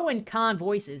 pro and con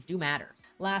voices do matter.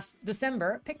 Last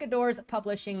December, Picador's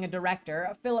publishing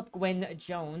director, Philip Gwynne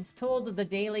Jones, told the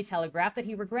Daily Telegraph that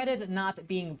he regretted not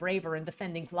being braver in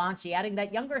defending Kalanchi, adding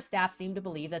that younger staff seemed to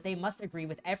believe that they must agree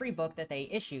with every book that they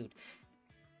issued.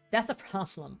 That's a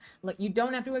problem. Look, you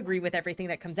don't have to agree with everything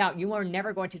that comes out. You are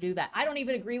never going to do that. I don't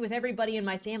even agree with everybody in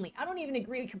my family. I don't even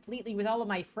agree completely with all of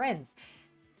my friends.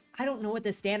 I don't know what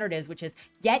the standard is, which is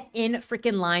get in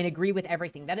freaking line, agree with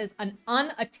everything. That is an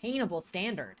unattainable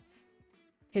standard.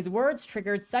 His words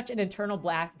triggered such an internal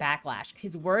backlash.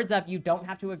 His words of, you don't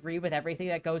have to agree with everything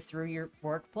that goes through your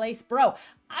workplace. Bro,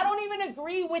 I don't even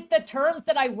agree with the terms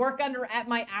that I work under at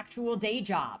my actual day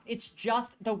job. It's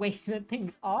just the way that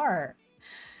things are.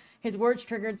 His words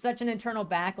triggered such an internal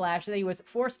backlash that he was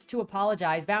forced to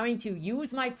apologize, vowing to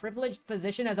use my privileged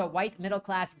position as a white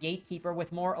middle-class gatekeeper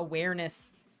with more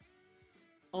awareness.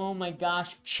 Oh my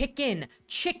gosh, chicken.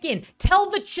 Tell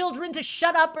the children to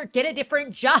shut up or get a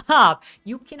different job.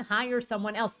 You can hire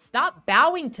someone else. Stop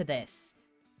bowing to this.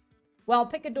 While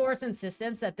Picador's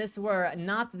insistence that this were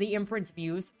not the imprint's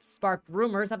views sparked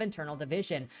rumors of internal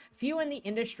division. Few in the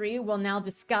industry will now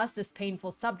discuss this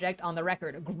painful subject on the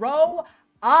record. Grow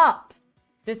up!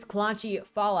 This Kalanchi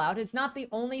fallout is not the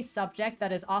only subject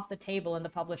that is off the table in the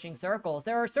publishing circles.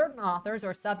 There are certain authors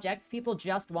or subjects people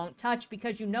just won't touch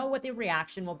because you know what the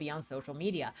reaction will be on social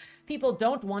media. People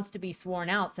don't want to be sworn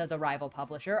out, says a rival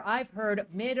publisher. I've heard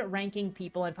mid-ranking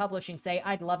people in publishing say,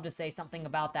 I'd love to say something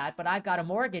about that, but I've got a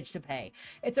mortgage to pay.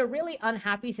 It's a really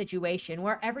unhappy situation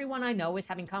where everyone I know is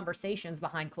having conversations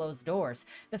behind closed doors.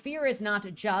 The fear is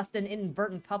not just an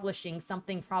inadvertent publishing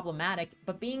something problematic,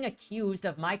 but being accused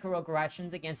of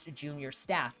microaggressions against junior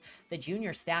staff. The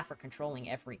junior staff are controlling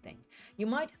everything. You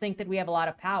might think that we have a lot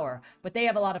of power, but they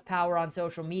have a lot of power on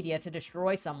social media to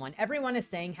destroy someone. Everyone is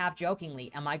saying half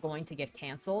jokingly, am I going to get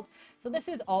canceled? So this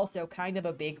is also kind of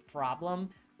a big problem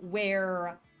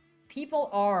where people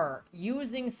are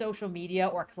using social media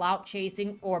or clout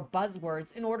chasing or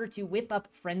buzzwords in order to whip up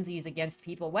frenzies against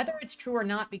people, whether it's true or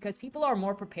not, because people are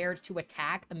more prepared to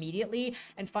attack immediately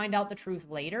and find out the truth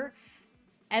later.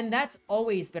 And that's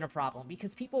always been a problem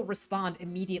because people respond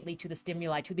immediately to the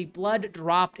stimuli, to the blood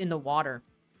dropped in the water.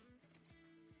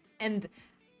 And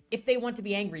if they want to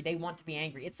be angry, they want to be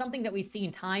angry. It's something that we've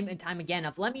seen time and time again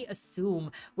of, let me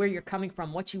assume where you're coming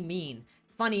from, what you mean.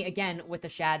 Funny, again, with the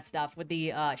Shad stuff, with the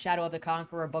Shadow of the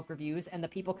Conqueror book reviews and the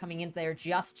people coming in there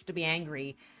just to be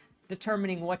angry,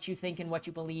 determining what you think and what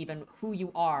you believe and who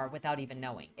you are without even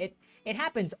knowing. It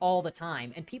happens all the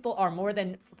time, and people are more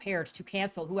than prepared to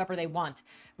cancel whoever they want,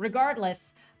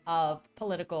 regardless of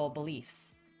political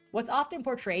beliefs. What's often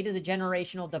portrayed as a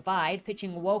generational divide,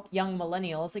 pitching woke young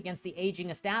millennials against the aging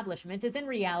establishment, is in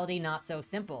reality not so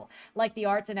simple. Like the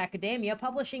arts and academia,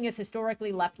 publishing is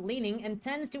historically left-leaning and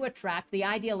tends to attract the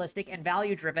idealistic and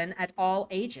value-driven at all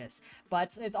ages.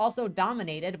 But it's also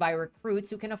dominated by recruits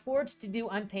who can afford to do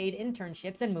unpaid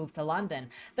internships and move to London.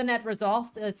 The net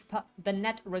result,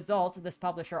 this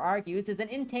publisher argues, is an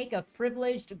intake of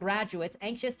privileged graduates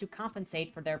anxious to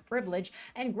compensate for their privilege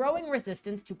and growing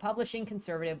resistance to publishing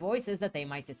conservative voices that they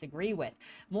might disagree with.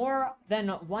 More than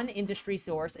one industry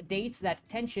source dates that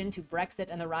tension to Brexit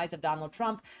and the rise of Donald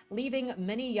Trump, leaving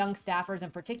many young staffers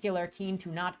in particular keen to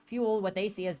not fuel what they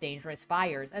see as dangerous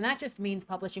fires. And that just means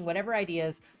publishing whatever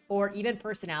ideas or even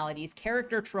personalities,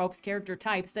 character tropes, character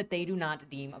types that they do not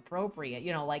deem appropriate.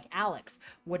 You know, like Alex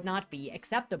would not be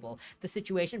acceptable. The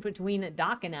situation between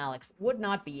Doc and Alex would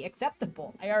not be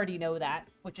acceptable. I already know that,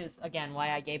 which is, again,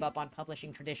 why I gave up on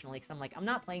publishing traditionally, because I'm like, I'm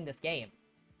not playing this game.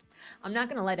 I'm not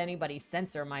going to let anybody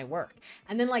censor my work.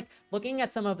 And then, like, looking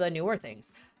at some of the newer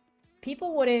things,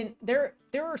 people wouldn't, there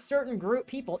are certain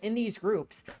people in these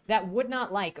groups that would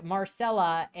not like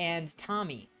Marcella and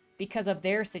Tommy because of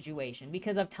their situation,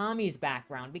 because of Tommy's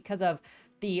background, because of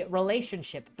the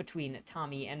relationship between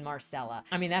Tommy and Marcella.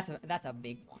 I mean, that's a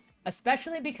big one,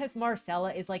 especially because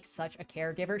Marcella is like such a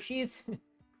caregiver. She's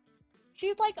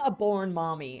like a born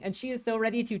mommy, and she is so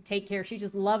ready to take care. She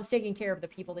just loves taking care of the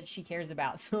people that she cares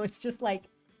about. So it's just like,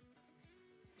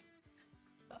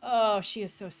 oh, she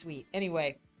is so sweet.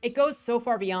 Anyway, it goes so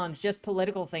far beyond just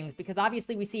political things, because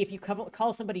obviously we see if you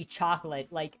call somebody chocolate,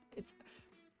 like, it's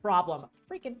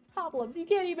freaking problems. You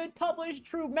can't even publish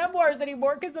true memoirs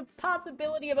anymore because of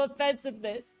possibility of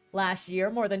offensiveness. Last year,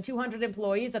 more than 200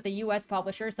 employees at the U.S.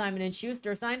 publisher Simon &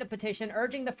 Schuster signed a petition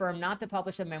urging the firm not to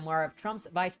publish a memoir of Trump's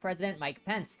Vice President Mike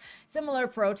Pence. Similar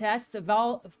protests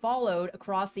followed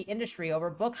across the industry over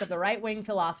books of the right-wing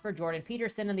philosopher Jordan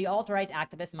Peterson and the alt-right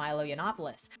activist Milo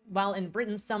Yiannopoulos. While in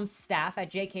Britain, some staff at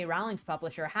J.K. Rowling's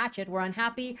publisher Hachette were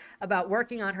unhappy about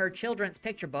working on her children's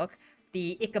picture book,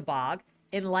 The Ichabod,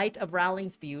 in light of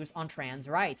Rowling's views on trans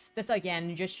rights. This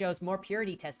again just shows more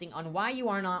purity testing on why you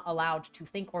are not allowed to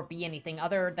think or be anything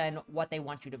other than what they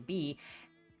want you to be.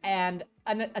 And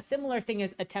a similar thing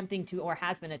is attempting to, or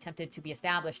has been attempted to be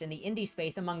established in the indie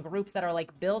space among groups that are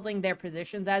like building their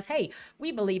positions as, hey,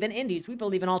 we believe in indies, we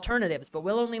believe in alternatives, but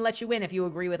we'll only let you in if you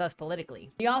agree with us politically.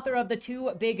 The author of the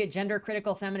two big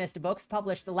gender-critical feminist books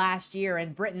published last year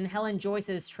in Britain, Helen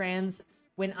Joyce's Trans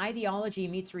When Ideology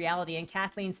Meets Reality and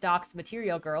Kathleen Stock's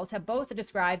Material Girls, have both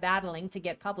described battling to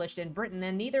get published in Britain,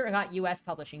 and neither got U.S.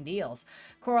 publishing deals.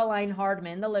 Coraline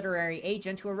Hardman, the literary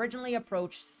agent who originally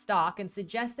approached Stock and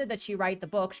suggested that she write the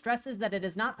book, stresses that it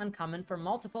is not uncommon for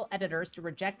multiple editors to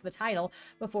reject the title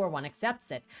before one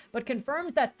accepts it, but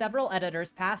confirms that several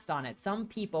editors passed on it. Some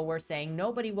people were saying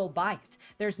nobody will buy it.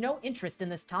 There's no interest in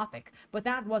this topic, but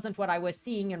that wasn't what I was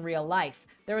seeing in real life.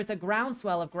 There was a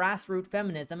groundswell of grassroots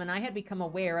feminism, and I had become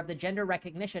aware of the Gender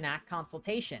Recognition Act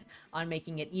consultation on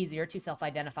making it easier to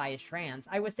self-identify as trans.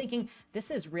 I was thinking, this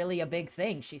is really a big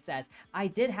thing, she says. I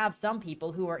did have some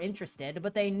people who were interested,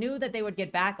 but they knew that they would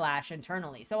get backlash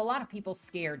internally. So a lot of people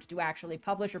scared to actually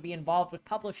publish or be involved with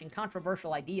publishing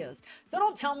controversial ideas. So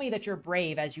don't tell me that you're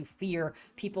brave as you fear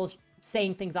people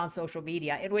saying things on social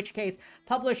media, in which case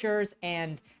publishers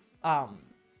and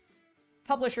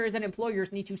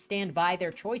employers need to stand by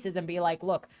their choices and be like,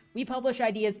 look, we publish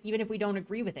ideas even if we don't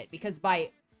agree with it, because by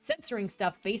censoring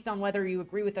stuff based on whether you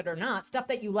agree with it or not, stuff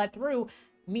that you let through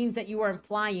means that you are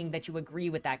implying that you agree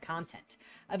with that content.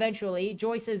 Eventually,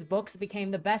 Joyce's books became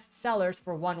the best sellers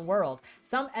for One World.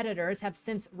 Some editors have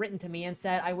since written to me and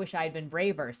said, I wish I had been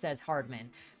braver, says Hardman.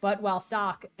 But while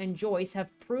Stock and Joyce have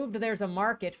proved there's a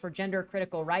market for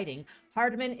gender-critical writing,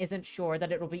 Hardman isn't sure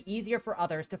that it will be easier for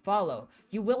others to follow.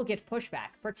 You will get pushback,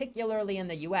 particularly in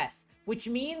the US, which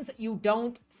means you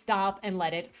don't stop and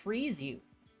let it freeze you.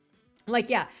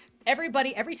 Like, yeah,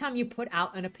 everybody, every time you put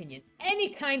out an opinion, any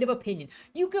kind of opinion,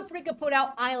 you could put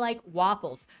out, I like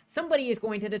waffles. Somebody is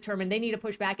going to determine they need to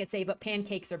push back and say, but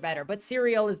pancakes are better, but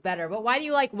cereal is better. But why do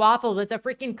you like waffles? It's a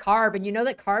freaking carb. And you know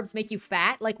that carbs make you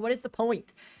fat? Like, what is the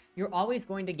point? You're always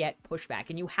going to get pushback,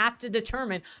 and you have to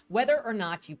determine whether or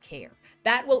not you care.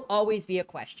 That will always be a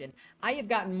question. I have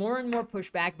gotten more and more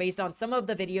pushback based on some of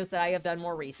the videos that I have done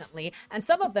more recently, and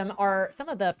some of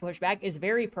the pushback is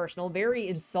very personal, very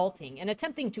insulting, and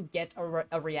attempting to get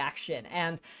a reaction.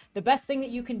 And the best thing that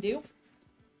you can do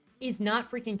is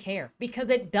not freaking care, because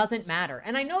it doesn't matter.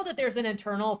 And I know that there's an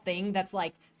internal thing that's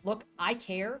like, look, I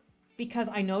care, because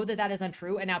I know that that is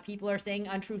untrue, and now people are saying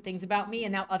untrue things about me,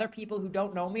 and now other people who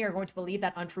don't know me are going to believe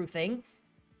that untrue thing.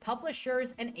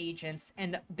 Publishers and agents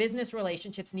and business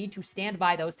relationships need to stand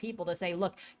by those people to say,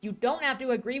 look, you don't have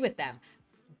to agree with them,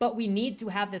 but we need to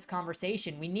have this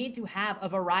conversation. We need to have a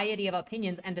variety of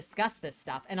opinions and discuss this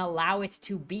stuff and allow it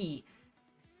to be.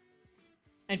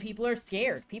 And people are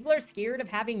scared. People are scared of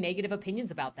having negative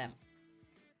opinions about them.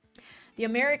 The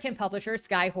American publisher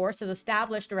Skyhorse has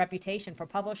established a reputation for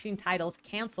publishing titles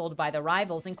canceled by the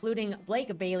rivals, including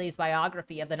Blake Bailey's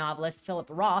biography of the novelist Philip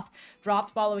Roth,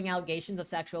 dropped following allegations of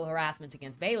sexual harassment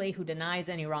against Bailey, who denies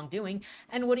any wrongdoing,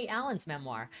 and Woody Allen's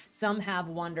memoir. Some have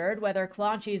wondered whether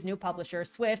Clancy's new publisher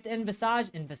Swift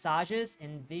envisages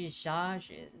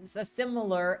a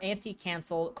similar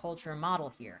anti-cancel culture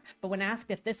model here. But when asked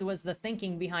if this was the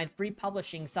thinking behind free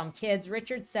publishing some kids,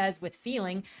 Richard says with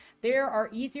feeling, there are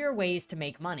easier ways to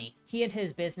make money. He and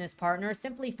his business partner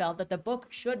simply felt that the book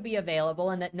should be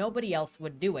available and that nobody else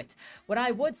would do it. What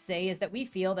I would say is that we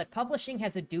feel that publishing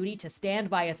has a duty to stand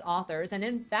by its authors, and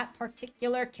in that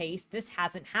particular case, this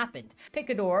hasn't happened.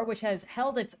 Picador, which has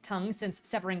held its tongue since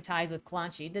severing ties with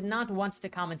Clancy, did not want to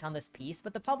comment on this piece,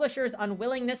 but the publisher's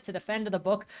unwillingness to defend the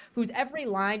book, whose every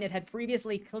line it had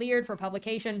previously cleared for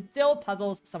publication, still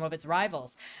puzzles some of its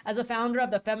rivals. As a founder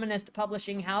of the feminist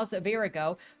publishing house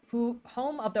Virago,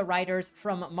 home of the writers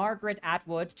from Margaret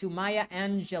Atwood to Maya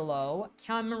Angelou,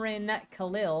 Cameron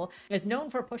Khalil is known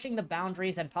for pushing the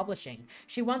boundaries in publishing.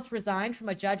 She once resigned from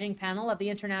a judging panel of the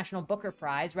International Booker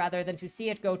Prize rather than to see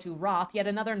it go to Roth, yet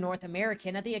another North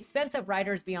American, at the expense of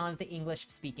writers beyond the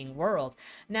English-speaking world.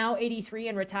 Now 83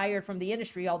 and retired from the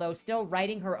industry, although still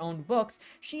writing her own books,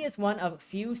 she is one of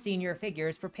few senior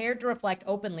figures prepared to reflect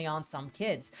openly on some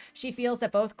kids. She feels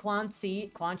that both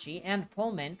Clancy and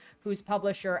Pullman, whose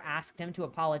publisher writer asked him to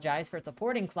apologize for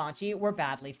supporting Clancy were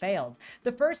badly failed.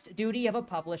 The first duty of a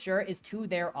publisher is to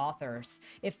their authors.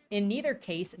 If in neither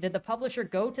case did the publisher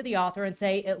go to the author and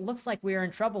say, "It looks like we're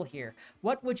in trouble here.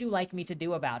 What would you like me to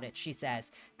do about it?" she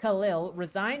says. Khalil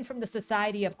resigned from the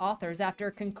Society of Authors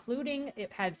after concluding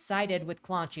it had sided with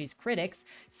Clancy's critics,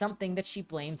 something that she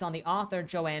blames on the author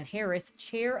Joanne Harris,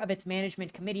 chair of its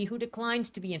management committee, who declined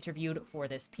to be interviewed for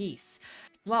this piece.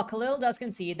 While Khalil does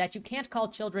concede that you can't call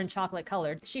children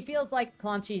chocolate-colored, she feels like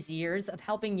Clancy's years of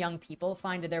helping young people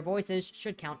find their voices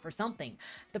should count for something.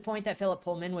 The point that Philip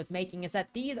Pullman was making is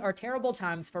that these are terrible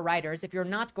times for writers if you're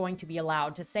not going to be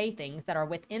allowed to say things that are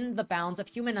within the bounds of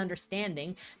human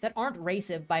understanding that aren't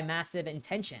racive by massive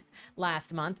intention.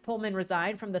 Last month, Pullman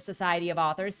resigned from the Society of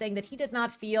Authors, saying that he did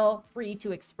not feel free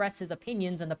to express his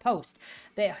opinions in the Post.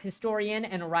 The historian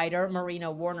and writer Marina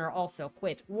Warner also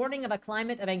quit, warning of a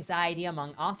climate of anxiety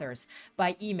among authors.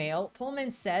 By email,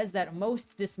 Pullman says that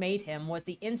most dismayed him was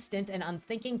the instant and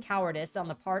unthinking cowardice on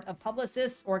the part of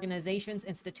publicists, organizations,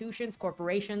 institutions,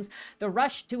 corporations, the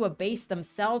rush to abase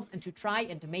themselves and to try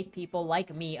and to make people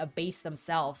like me abase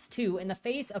themselves too in the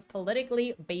face of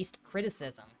politically based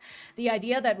criticism. The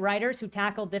idea that writers who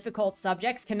tackle difficult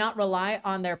subjects cannot rely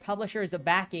on their publishers'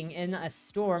 backing in a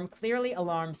storm clearly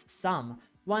alarms some.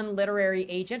 One literary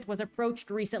agent was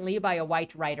approached recently by a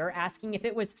white writer asking if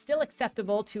it was still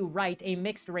acceptable to write a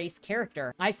mixed-race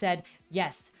character. I said,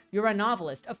 "Yes, you're a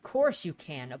novelist. Of course you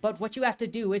can. But what you have to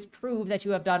do is prove that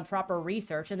you have done proper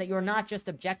research and that you're not just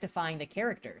objectifying the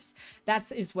characters.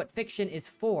 That is what fiction is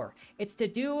for. It's to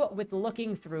do with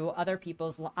looking through other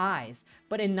people's eyes.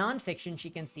 But in nonfiction, she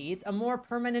concedes, a more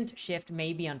permanent shift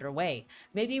may be underway.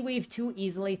 Maybe we've too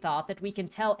easily thought that we can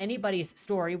tell anybody's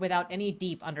story without any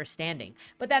deep understanding.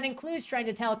 But that includes trying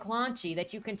to tell Clancy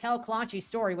that you can tell Clancy's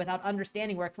story without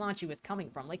understanding where Clancy was coming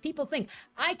from. Like, people think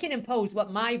I can impose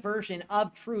what my version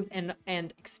of truth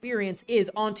and experience is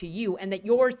onto you, and that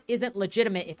yours isn't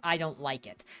legitimate if I don't like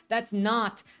it. That's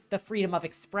not the freedom of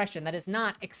expression. That is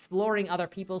not exploring other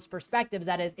people's perspectives.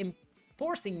 That is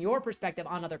forcing your perspective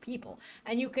on other people.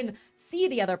 And you can see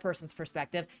the other person's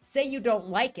perspective, say you don't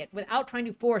like it, without trying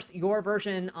to force your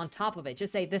version on top of it.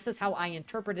 Just say, this is how I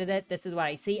interpreted it, this is what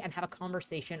I see, and have a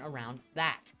conversation around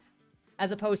that, as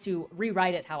opposed to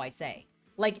rewrite it how I say.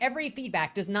 Like, every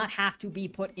feedback does not have to be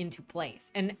put into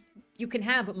place. And you can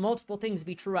have multiple things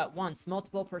be true at once,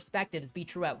 multiple perspectives be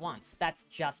true at once. That's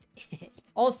just it.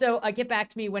 Also, get back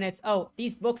to me when it's, oh,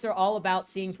 these books are all about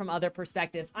seeing from other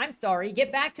perspectives. I'm sorry,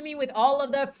 get back to me with all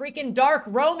of the freaking dark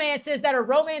romances that are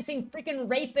romancing freaking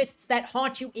rapists that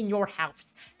haunt you in your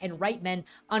house and write men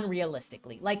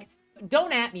unrealistically. Like,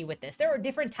 don't at me with this. There are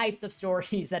different types of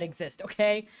stories that exist,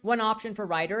 okay? One option for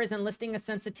writer is enlisting a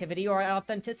sensitivity or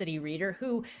authenticity reader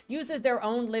who uses their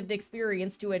own lived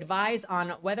experience to advise on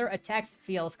whether a text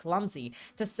feels clumsy.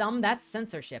 To some, that's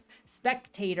censorship.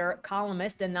 Spectator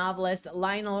columnist and novelist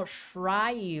Lionel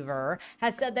Shriver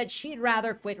has said that she'd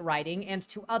rather quit writing, and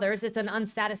to others, it's an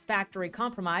unsatisfactory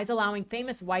compromise, allowing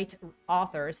famous white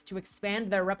authors to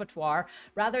expand their repertoire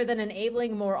rather than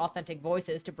enabling more authentic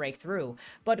voices to break through.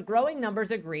 But growing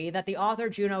numbers agree that the author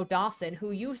Juno Dawson,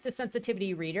 who used a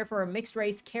sensitivity reader for a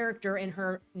mixed-race character in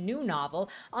her new novel,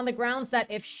 on the grounds that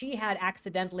if she had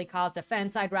accidentally caused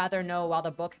offense, I'd rather know while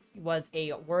the book was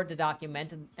a Word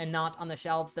document and not on the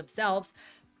shelves themselves.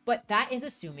 But that is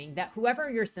assuming that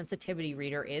whoever your sensitivity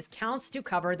reader is counts to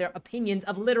cover their opinions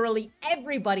of literally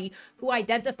everybody who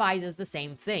identifies as the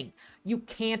same thing. You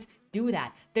can't do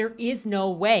that. There is no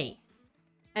way.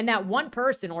 And that one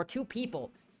person or two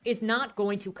people is not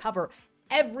going to cover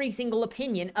every single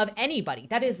opinion of anybody.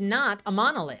 That is not a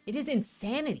monolith. It is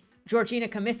insanity. Georgina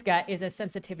Kamiska is a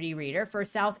sensitivity reader for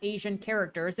South Asian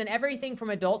characters in everything from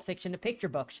adult fiction to picture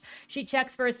books. She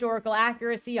checks for historical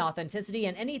accuracy, authenticity,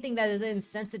 and anything that is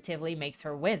insensitively makes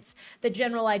her wince. The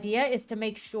general idea is to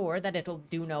make sure that it'll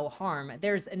do no harm.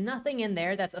 There's nothing in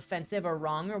there that's offensive or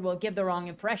wrong or will give the wrong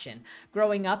impression.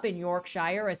 Growing up in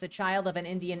Yorkshire as the child of an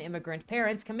Indian immigrant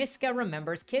parents, Kamiska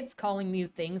remembers kids calling me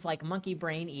things like monkey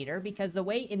brain eater because the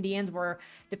way Indians were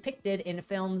depicted in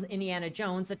films Indiana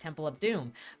Jones, The Temple of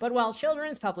Doom. But while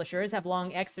children's publishers have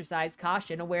long exercised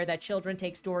caution, aware that children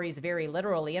take stories very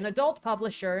literally, an adult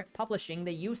publishing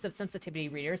the use of sensitivity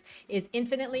readers is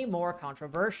infinitely more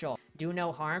controversial. Do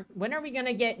no harm. When are we going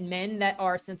to get men that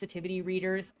are sensitivity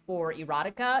readers for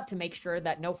erotica to make sure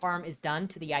that no harm is done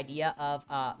to the idea of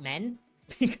men?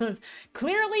 Because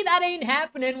clearly that ain't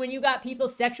happening when you got people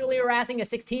sexually harassing a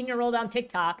 16-year-old on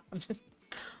TikTok.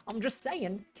 I'm just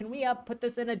saying, can we put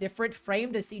this in a different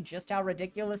frame to see just how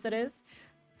ridiculous it is?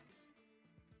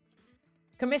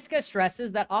 Komiska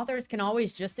stresses that authors can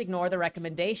always just ignore the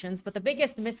recommendations, but the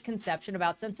biggest misconception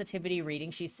about sensitivity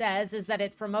reading, she says, is that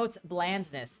it promotes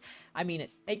blandness. I mean,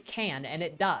 it can, and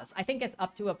it does. I think it's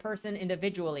up to a person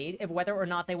individually if whether or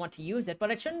not they want to use it,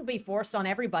 but it shouldn't be forced on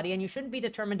everybody, and you shouldn't be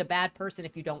determined a bad person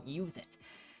if you don't use it.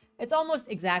 It's almost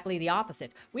exactly the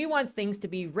opposite. We want things to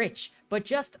be rich, but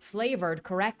just flavored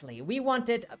correctly. We want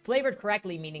it flavored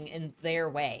correctly, meaning in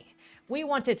their way. We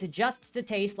want it to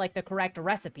taste like the correct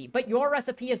recipe, but your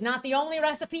recipe is not the only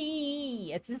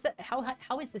recipe.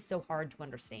 How is this so hard to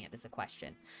understand is the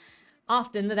question.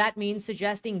 Often that means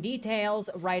suggesting details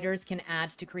writers can add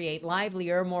to create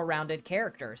livelier, more rounded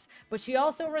characters. But she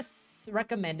also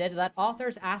recommended that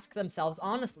authors ask themselves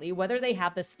honestly whether they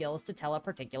have the skills to tell a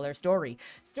particular story.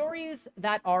 Stories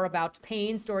that are about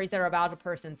pain, stories that are about a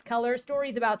person's color,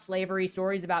 stories about slavery,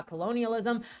 stories about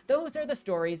colonialism. Those are the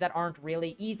stories that aren't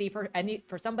really easy for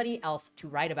somebody else to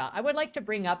write about. I would like to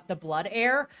bring up The Blood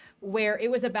Heir, where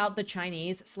it was about the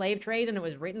Chinese slave trade, and it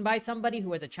was written by somebody who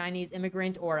was a Chinese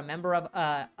immigrant or a member of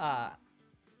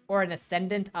or an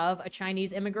ascendant of a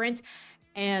Chinese immigrant,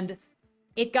 and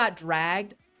it got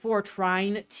dragged for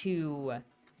trying to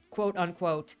quote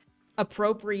unquote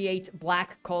appropriate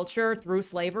Black culture through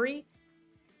slavery.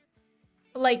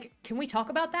 Like, can we talk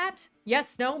about that?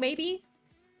 Yes, no, maybe?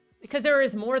 Because there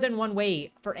is more than one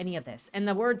way for any of this, and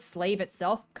the word slave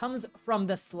itself comes from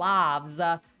the Slavs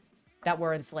that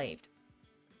were enslaved.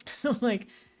 Like,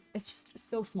 it's just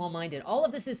so small-minded. All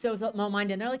of this is so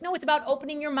small-minded. And they're like, no, it's about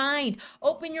opening your mind.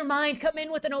 Open your mind. Come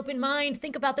in with an open mind.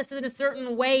 Think about this in a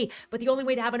certain way. But the only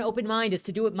way to have an open mind is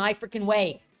to do it my freaking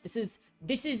way. This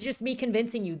is just me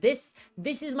convincing you. This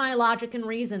is my logic and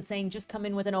reason saying just come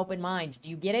in with an open mind. Do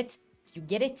you get it? Do you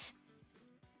get it?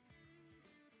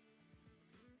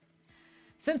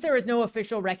 Since there is no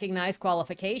official recognized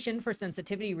qualification for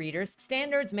sensitivity readers,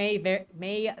 standards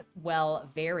may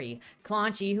well vary.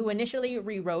 Clancy, who initially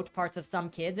rewrote parts of Some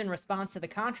Kids in response to the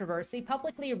controversy,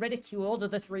 publicly ridiculed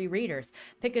the three readers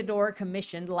Picador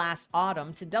commissioned last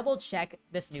autumn to double-check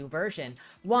this new version.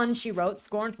 One, she wrote,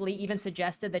 scornfully even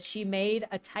suggested that she made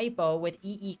a typo with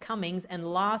E.E. Cummings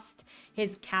and lost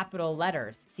his capital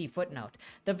letters. See footnote.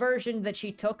 The version that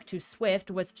she took to Swift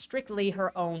was strictly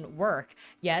her own work,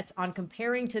 yet on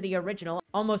comparing to the original,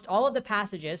 almost all of the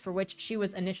passages for which she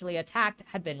was initially attacked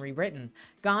had been rewritten.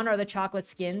 Gone are the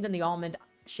chocolate-skinned and the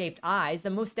almond-shaped eyes, the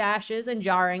mustaches and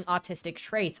jarring autistic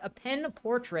traits. A pen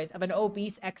portrait of an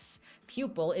obese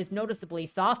ex-pupil is noticeably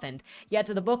softened, yet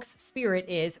the book's spirit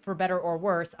is, for better or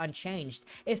worse, unchanged.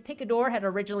 If Picador had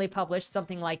originally published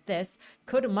something like this,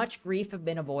 could much grief have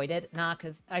been avoided? Nah,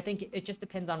 because I think it just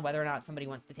depends on whether or not somebody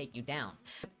wants to take you down.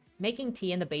 Making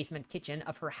tea in the basement kitchen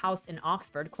of her house in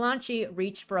Oxford, Clancy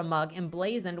reached for a mug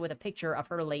emblazoned with a picture of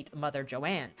her late mother,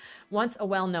 Joanne, once a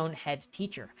well-known head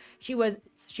teacher. She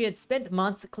had spent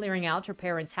months clearing out her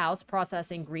parents' house,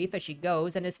 processing grief as she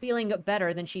goes, and is feeling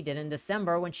better than she did in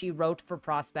December when she wrote for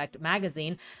Prospect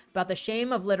magazine about the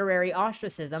shame of literary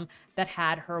ostracism that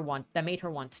made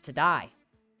her want to die.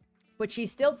 But she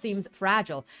still seems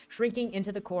fragile, shrinking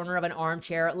into the corner of an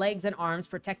armchair, legs and arms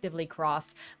protectively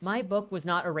crossed. My book was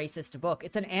not a racist book.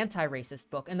 It's an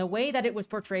anti-racist book, and the way that it was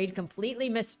portrayed completely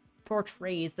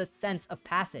misportrays the sense of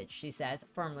passage, she says,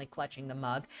 firmly clutching the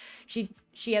mug. She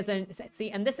has a,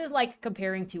 see, and this is like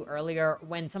comparing to earlier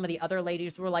when some of the other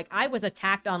ladies were like, I was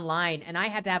attacked online and I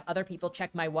had to have other people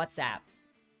check my WhatsApp.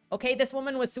 Okay, this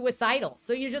woman was suicidal.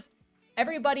 So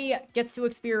everybody gets to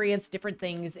experience different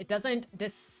things. It doesn't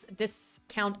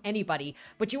discount anybody,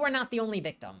 but you are not the only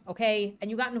victim, okay?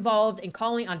 And you got involved in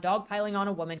dogpiling on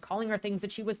a woman, calling her things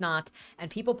that she was not,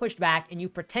 and people pushed back, and you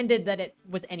pretended that it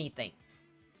was anything,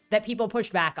 that people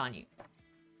pushed back on you.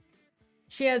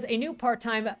 She has a new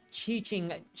part-time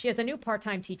teaching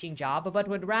job, but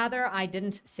would rather I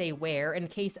didn't say where in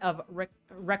case of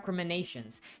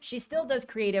recriminations. She still does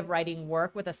creative writing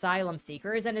work with asylum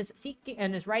seekers and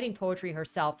is writing poetry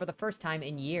herself for the first time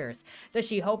in years. Does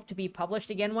she hope to be published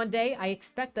again one day? I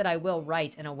expect that I will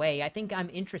write in a way. I think I'm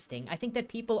interesting. I think that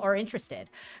people are interested.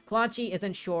 Clancy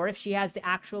isn't sure if she has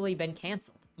actually been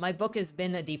canceled. My book has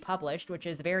been depublished, which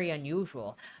is very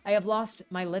unusual. I have lost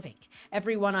my living.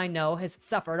 Everyone I know has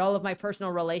suffered. All of my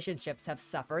personal relationships have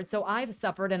suffered. So I've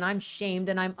suffered and I'm shamed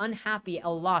and I'm unhappy a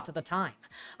lot of the time.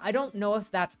 I don't know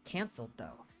if that's canceled,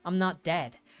 though. I'm not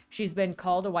dead. She's been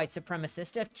called a white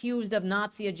supremacist, accused of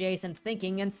Nazi-adjacent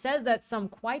thinking, and says that some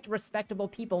quite respectable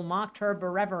people mocked her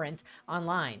bereavement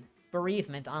online.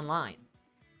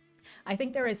 I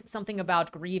think there is something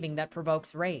about grieving that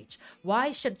provokes rage.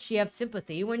 Why should she have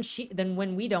sympathy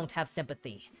when we don't have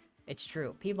sympathy? It's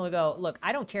true. People go, look,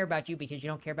 I don't care about you because you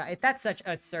don't care about it. That's such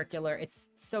a circular, it's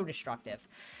so destructive.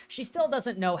 She still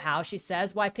doesn't know how, she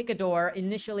says, why Picador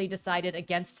initially decided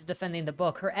against defending the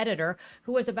book. Her editor,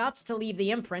 who was about to leave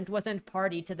the imprint, wasn't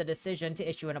party to the decision to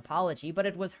issue an apology, but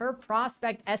it was her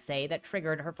prospect essay that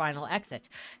triggered her final exit.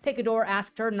 Picador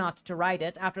asked her not to write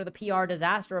it after the PR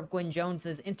disaster of Gwyn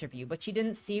Jones's interview, but she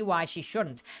didn't see why she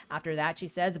shouldn't. After that, she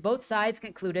says, both sides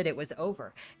concluded it was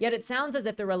over. Yet it sounds as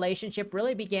if the relationship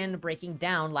really began breaking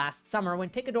down last summer when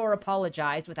Picador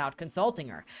apologized without consulting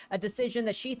her, a decision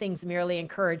that she thinks merely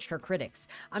encouraged her critics.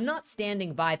 I'm not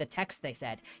standing by the text, they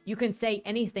said. You can say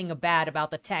anything bad about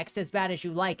the text, as bad as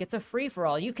you like. It's a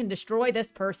free-for-all. You can destroy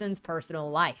this person's personal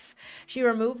life. She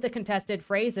removed the contested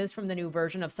phrases from the new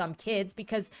version of Some Kids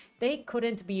because they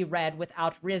couldn't be read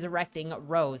without resurrecting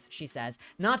Rose, she says,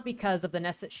 not because of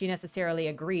she necessarily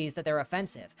agrees that they're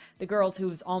offensive. The girls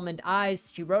whose almond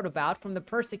eyes she wrote about from the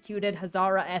persecuted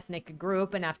Hazara ethnic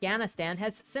group in Afghanistan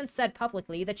has since said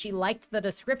publicly that she liked the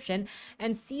description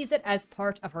and sees it as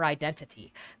part of her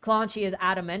identity. Clancy is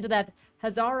adamant that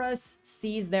Hazaras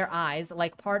sees their eyes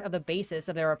like part of the basis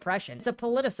of their oppression. It's a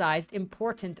politicized,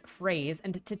 important phrase,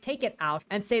 and to take it out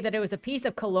and say that it was a piece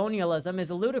of colonialism is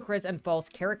a ludicrous and false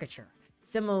caricature.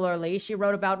 Similarly, she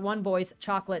wrote about one boy's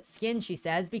chocolate skin, she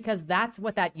says, because that's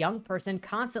what that young person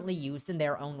constantly used in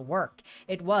their own work.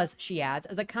 It was, she adds,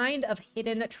 as a kind of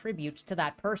hidden tribute to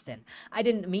that person. I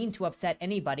didn't mean to upset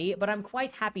anybody, but I'm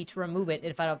quite happy to remove it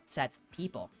if it upsets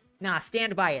people. Nah,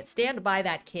 stand by it. Stand by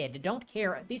that kid. Don't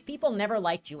care. These people never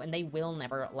liked you, and they will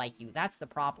never like you. That's the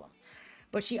problem.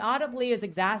 But she audibly is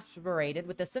exasperated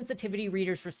with the sensitivity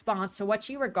reader's response to what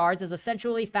she regards as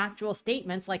essentially factual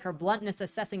statements like her bluntness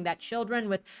assessing that children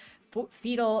with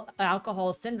fetal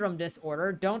alcohol syndrome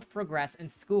disorder don't progress in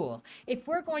school. If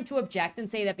we're going to object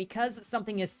and say that because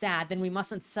something is sad, then we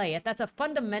mustn't say it, that's a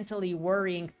fundamentally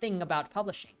worrying thing about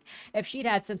publishing. If she'd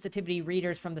had sensitivity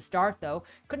readers from the start, though,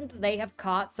 couldn't they have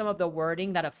caught some of the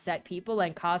wording that upset people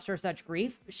and caused her such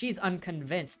grief? She's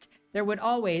unconvinced. There would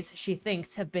always, she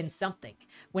thinks, have been something.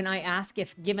 When I ask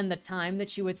if, given the time, that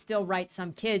she would still write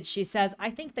Some Kids, she says, I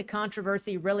think the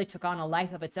controversy really took on a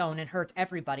life of its own and hurt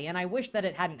everybody, and I wish that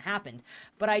it hadn't happened.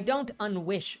 But I don't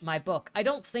unwish my book. I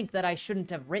don't think that I shouldn't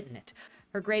have written it.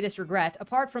 Her greatest regret,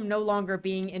 apart from no longer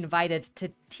being invited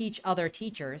to teach other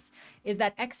teachers, is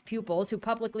that ex-pupils who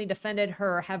publicly defended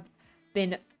her have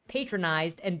been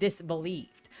patronized and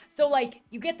disbelieved. So, like,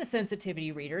 you get the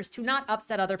sensitivity readers to not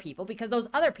upset other people because those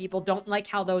other people don't like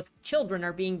how those children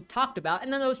are being talked about.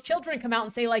 And then those children come out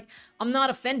and say, like, I'm not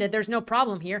offended. There's no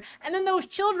problem here. And then those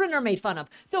children are made fun of.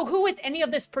 So who is any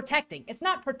of this protecting? It's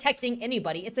not protecting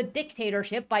anybody. It's a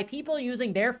dictatorship by people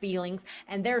using their feelings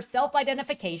and their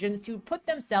self-identifications to put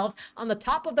themselves on the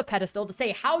top of the pedestal to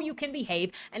say how you can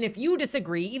behave. And if you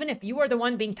disagree, even if you are the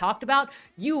one being talked about,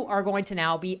 you are going to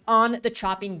now be on the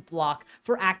chopping block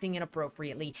for acting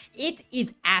inappropriately. It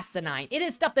is asinine. It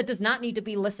is stuff that does not need to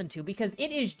be listened to because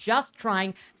it is just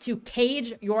trying to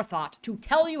cage your thought, to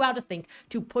tell you how to think,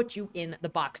 to put you in the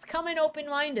box. Come in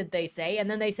open-minded, they say, and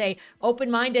then they say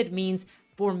open-minded means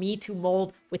for me to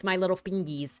mold with my little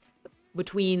fingies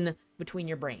between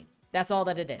your brain. That's all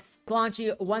that it is.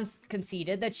 Clancy once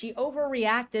conceded that she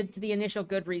overreacted to the initial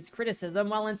Goodreads criticism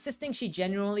while insisting she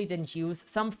genuinely didn't use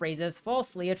some phrases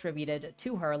falsely attributed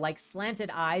to her, like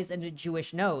slanted eyes and a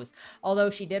Jewish nose, although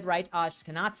she did write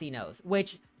Ashkenazi nose,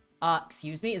 which,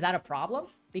 excuse me, is that a problem?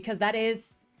 Because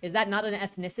is that not an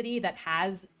ethnicity that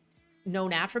has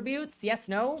known attributes? Yes,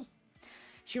 no?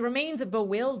 She remains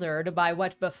bewildered by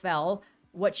what befell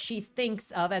what she thinks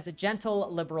of as a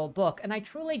gentle liberal book, and I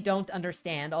truly don't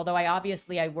understand, although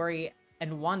I worry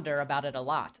and wonder about it a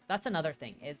lot. That's another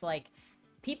thing, is like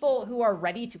people who are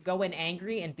ready to go in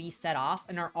angry and be set off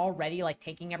and are already like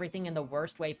taking everything in the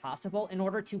worst way possible in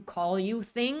order to call you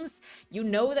things. You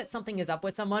know that something is up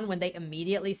with someone when they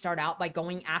immediately start out by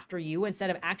going after you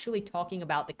instead of actually talking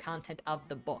about the content of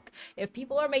the book. If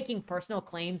people are making personal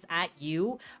claims at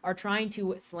you, are trying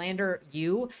to slander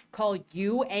you, call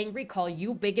you angry, call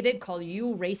you bigoted, call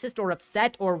you racist or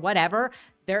upset or whatever,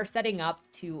 they're setting up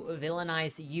to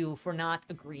villainize you for not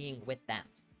agreeing with them.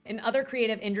 In other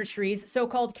creative industries,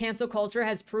 so-called cancel culture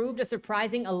has proved a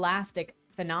surprising elastic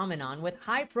phenomenon, with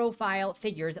high-profile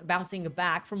figures bouncing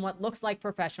back from what looks like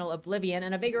professional oblivion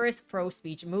and a vigorous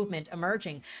pro-speech movement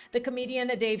emerging. The comedian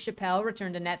Dave Chappelle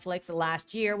returned to Netflix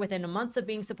last year within months of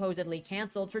being supposedly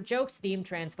canceled for jokes deemed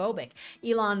transphobic.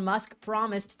 Elon Musk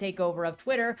promised takeover of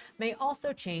Twitter may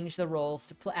also change the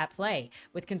roles at play,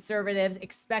 with conservatives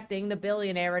expecting the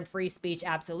billionaire and free speech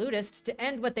absolutist to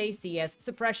end what they see as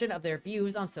suppression of their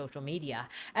views on social media.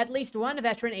 At least one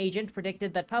veteran agent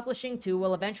predicted that publishing too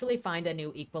will eventually find a new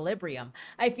new equilibrium.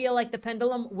 I feel like the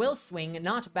pendulum will swing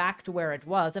not back to where it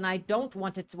was, and I don't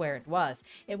want it to where it was.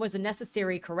 It was a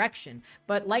necessary correction,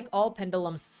 but like all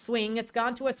pendulums swing, it's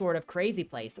gone to a sort of crazy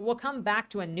place. We'll come back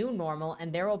to a new normal,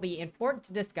 and there will be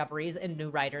important discoveries and new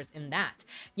writers in that.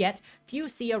 Yet, few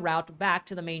see a route back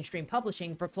to the mainstream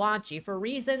publishing for Clancy for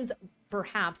reasons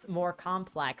perhaps more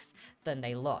complex than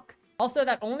they look. Also,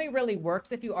 that only really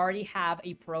works if you already have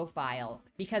a profile,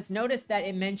 because notice that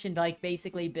it mentioned like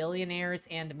basically billionaires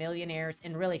and millionaires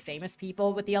and really famous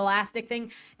people with the elastic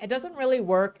thing. It doesn't really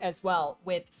work as well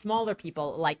with smaller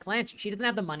people like Clancy. She doesn't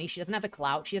have the money, she doesn't have the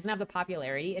clout, she doesn't have the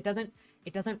popularity. It doesn't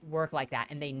work like that,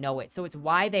 and they know it. So it's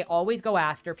why they always go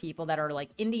after people that are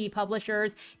like indie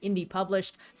publishers, indie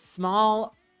published,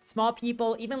 small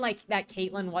people, even like that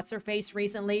Caitlin What's-Her-Face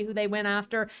recently, who they went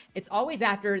after. It's always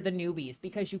after the newbies,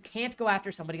 because you can't go after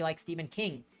somebody like Stephen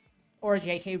King or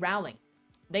J.K. Rowling.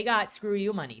 They got screw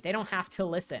you money. They don't have to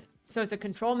listen. So it's a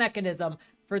control mechanism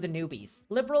for the newbies.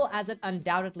 Liberal as it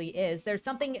undoubtedly is, there's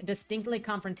something distinctly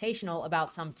confrontational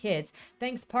about some kids,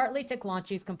 thanks partly to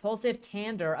Clancy's compulsive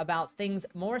candor about things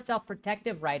more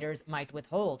self-protective writers might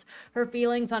withhold. Her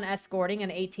feelings on escorting an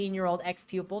 18-year-old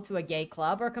ex-pupil to a gay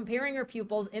club, or comparing her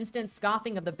pupil's instant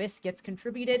scoffing of the biscuits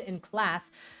contributed in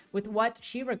class with what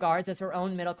she regards as her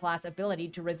own middle-class ability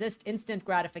to resist instant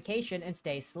gratification and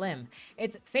stay slim.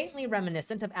 It's faintly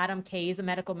reminiscent of Adam Kay's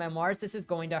medical memoirs This Is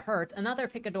Going to Hurt, another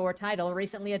Picador title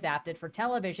recently adapted for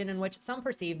television in which some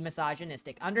perceived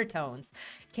misogynistic undertones.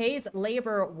 Kay's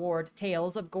labor ward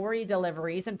tales of gory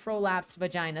deliveries and prolapsed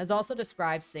vaginas also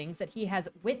describes things that he has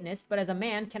witnessed but as a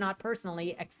man cannot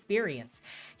personally experience.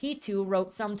 He too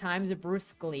wrote sometimes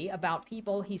brusquely about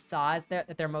people he saw as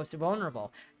at their most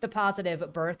vulnerable. The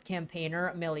positive birth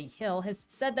campaigner Millie Hill has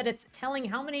said that it's telling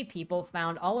how many people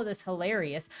found all of this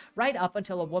hilarious right up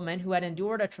until a woman who had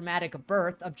endured a traumatic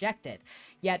birth objected.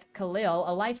 Yet Khalil,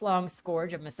 a lifelong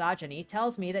scourge of misogyny,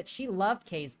 tells me that she loved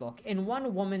Kay's book.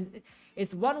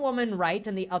 Is one woman right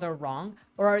and the other wrong?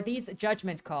 Or are these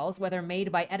judgment calls, whether made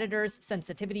by editors,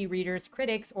 sensitivity readers,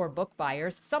 critics, or book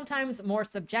buyers, sometimes more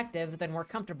subjective than we're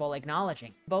comfortable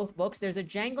acknowledging? Both books, there's a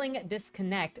jangling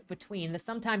disconnect between the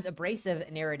sometimes abrasive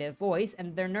narrative voice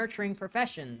and their nurturing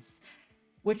professions,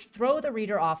 which throw the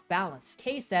reader off balance.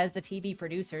 Kay says the TV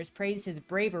producers praised his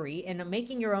bravery in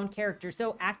making your own character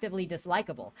so actively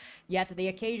dislikable. Yet the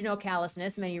occasional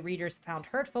callousness many readers found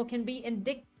hurtful can be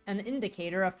an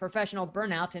indicator of professional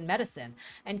burnout in medicine,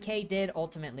 and Kay did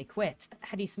ultimately quit.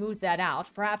 Had he smoothed that out,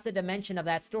 perhaps the dimension of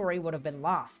that story would have been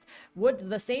lost.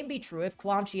 Would the same be true if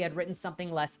Clancy had written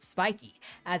something less spiky?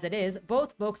 As it is,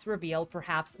 both books reveal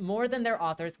perhaps more than their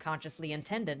authors consciously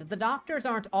intended. The doctors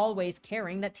aren't always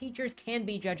caring, that teachers can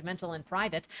be judgmental in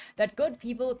private, that good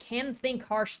people can think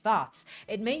harsh thoughts.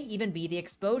 It may even be the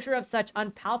exposure of such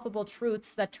unpalpable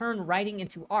truths that turn writing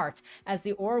into art, as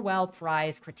the Orwell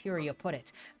Prize criteria put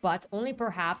it, but only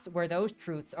perhaps where those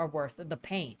truths are worth the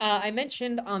pain. I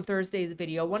mentioned on Thursday's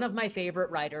video, one of my favorite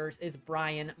writers is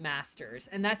Brian Masters,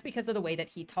 and that's because of the way that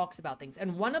he talks about things.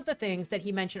 And one of the things that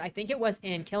he mentioned, I think it was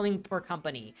in Killing for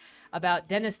Company, about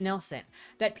Dennis Nilsen,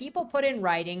 that people put in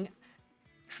writing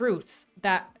truths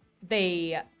that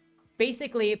they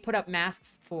basically put up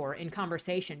masks for in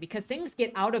conversation, because things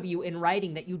get out of you in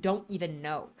writing that you don't even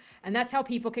know. And that's how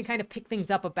people can kind of pick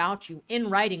things up about you in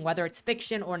writing, whether it's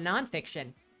fiction or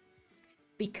nonfiction,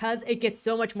 because it gets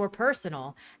so much more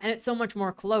personal and it's so much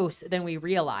more close than we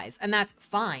realize. And that's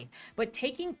fine. But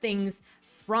taking things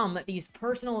from these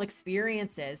personal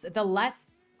experiences, the less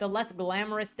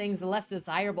glamorous things, the less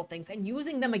desirable things, and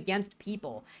using them against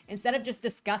people instead of just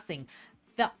discussing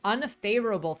the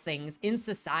unfavorable things in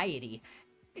society,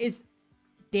 is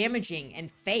damaging and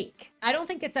fake. I don't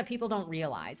think it's that people don't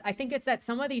realize. I think it's that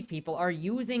some of these people are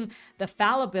using the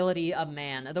fallibility of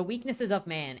man, the weaknesses of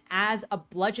man, as a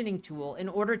bludgeoning tool in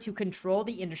order to control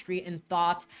the industry and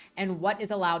thought and what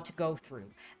is allowed to go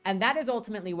through. And that is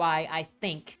ultimately why I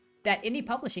think that indie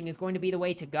publishing is going to be the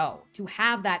way to go, to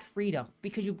have that freedom,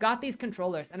 because you've got these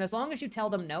controllers, and as long as you tell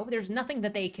them no, there's nothing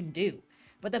that they can do.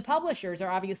 But the publishers are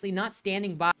obviously not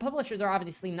standing by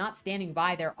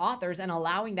their authors and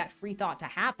allowing that free thought to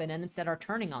happen, and instead are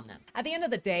turning on them. At the end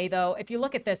of the day, though, if you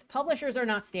look at this, publishers are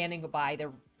not standing by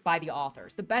the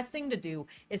authors. The best thing to do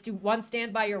is to, one,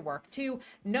 stand by your work, two,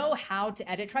 know how to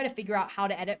edit, try to figure out how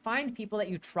to edit, find people that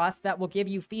you trust that will give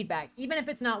you feedback, even if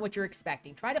it's not what you're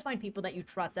expecting. Try to find people that you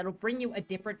trust that'll bring you a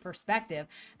different perspective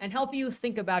and help you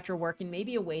think about your work in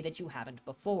maybe a way that you haven't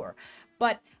before.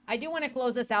 But I do want to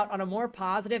close this out on a more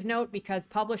positive note, because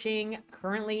publishing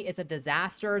currently is a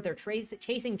disaster. They're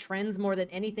chasing trends more than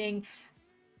anything.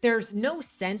 There's no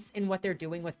sense in what they're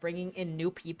doing with bringing in new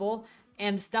people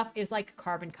and stuff is like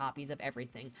carbon copies of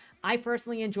everything. I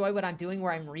personally enjoy what I'm doing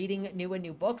where I'm reading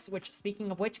new books, which,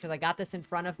 speaking of which, because I got this in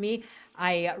front of me,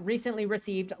 I recently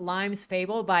received Lime's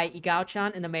Fable by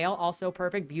Igao-chan in the mail. Also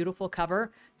perfect, beautiful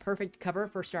cover. Perfect cover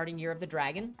for starting Year of the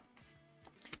Dragon.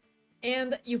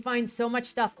 And you find so much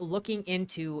stuff looking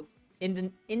into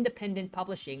independent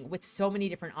publishing with so many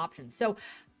different options. So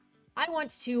I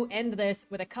want to end this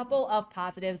with a couple of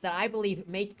positives that I believe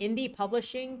make indie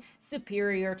publishing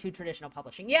superior to traditional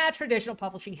publishing. Yeah, traditional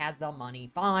publishing has the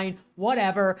money. Fine,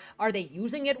 whatever. Are they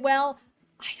using it well?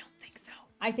 I don't think so.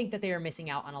 I think that they are missing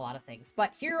out on a lot of things.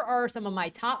 But here are some of my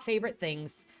top favorite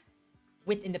things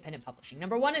with independent publishing.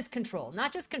 Number one is control.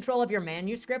 Not just control of your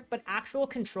manuscript, but actual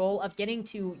control of getting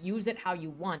to use it how you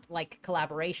want, like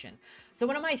collaboration. So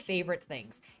one of my favorite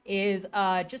things is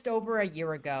just over a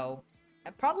year ago,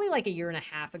 probably like a year and a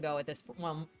half ago at this point,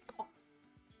 well,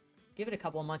 give it a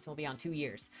couple of months, we'll be on 2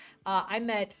 years. I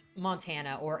met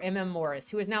Montana, or MM Morris,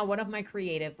 who is now one of my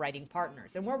creative writing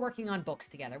partners, and we're working on books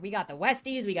together. We got the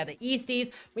Westies, we got the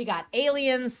Easties, we got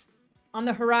Aliens on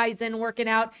the horizon working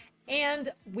out,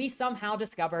 and we somehow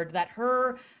discovered that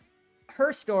her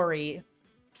story,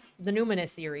 the Numinous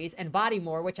series, and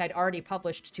Bodymore, which I'd already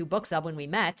published 2 books of when we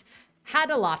met,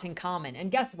 had a lot in common. And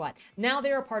guess what? Now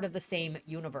they're a part of the same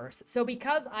universe. So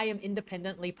because I am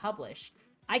independently published,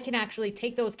 I can actually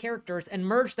take those characters and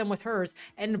merge them with hers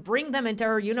and bring them into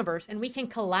her universe, and we can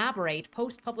collaborate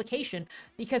post-publication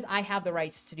because I have the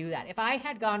rights to do that. If I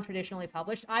had gone traditionally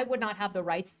published, I would not have the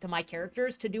rights to my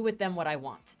characters to do with them what I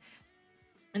want.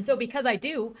 And so because I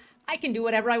do, I can do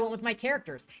whatever I want with my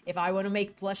characters. If I want to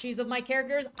make plushies of my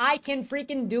characters, I can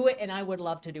freaking do it, and I would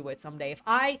love to do it someday. If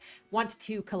I want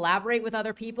to collaborate with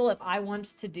other people, if I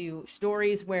want to do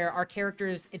stories where our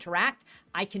characters interact,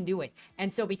 I can do it.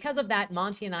 And so because of that,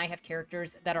 Monty and I have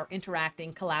characters that are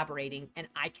interacting, collaborating, and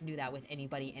I can do that with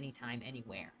anybody, anytime,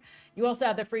 anywhere. You also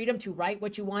have the freedom to write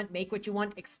what you want, make what you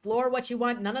want, explore what you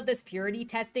want. None of this purity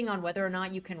testing on whether or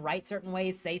not you can write certain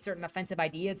ways, say certain offensive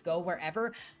ideas, go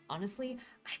wherever. Honestly,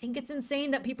 I think it's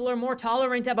insane that people are more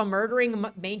tolerant of a murdering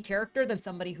main character than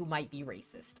somebody who might be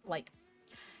racist. Like,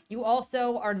 you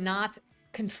also are not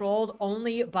controlled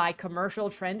only by commercial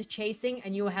trend chasing,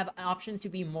 and you have options to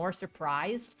be more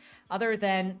surprised other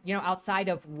than, you know, outside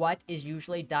of what is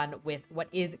usually done with what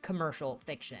is commercial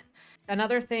fiction.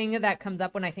 Another thing that comes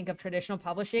up when I think of traditional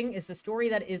publishing is the story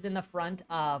that is in the front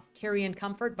of Carrion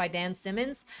Comfort by Dan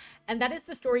Simmons, and that is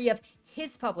the story of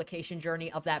his publication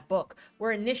journey of that book,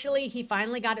 where initially he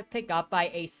finally got it picked up by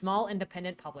a small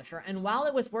independent publisher, and while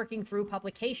it was working through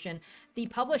publication, the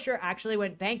publisher actually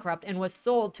went bankrupt and was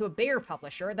sold to a bigger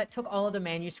publisher that took all of the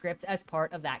manuscripts as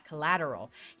part of that collateral.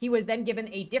 He was then given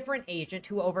a different agent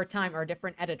who over time, or a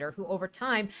different editor, who over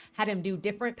time had him do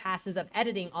different passes of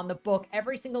editing on the book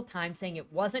every single time, saying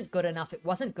it wasn't good enough,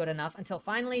 until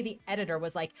finally the editor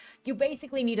was like, you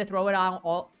basically need to throw it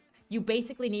all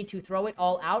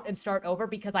out and start over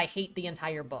because I hate the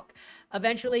entire book.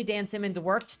 Eventually, Dan Simmons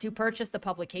worked to purchase the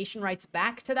publication rights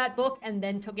back to that book and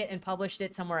then took it and published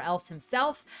it somewhere else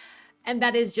himself. And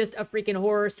that is just a freaking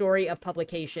horror story of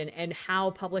publication and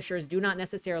how publishers do not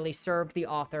necessarily serve the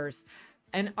authors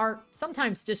and are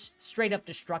sometimes just straight up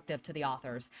destructive to the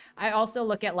authors. I also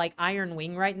look at like Iron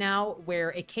Wing right now,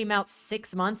 where it came out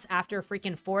 6 months after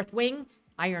freaking Fourth Wing.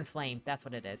 Iron Flame, that's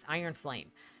what it is. Iron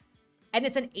Flame. And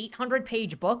it's an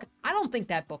 800-page book. I don't think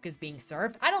that book is being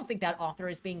served. I don't think that author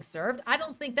is being served. I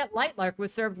don't think that Lightlark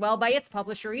was served well by its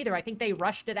publisher either. I think they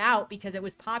rushed it out because it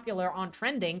was popular on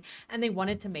trending and they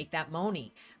wanted to make that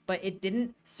money. But it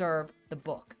didn't serve the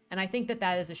book. And I think that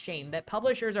that is a shame, that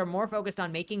publishers are more focused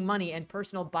on making money and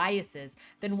personal biases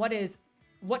than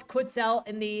what could sell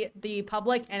in the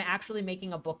public and actually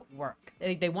making a book work.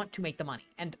 They want to make the money.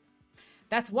 And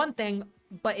that's one thing,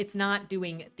 but it's not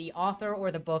doing the author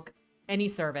or the book any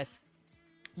service.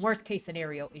 Worst case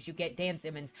scenario is you get Dan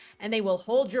Simmons and they will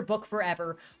hold your book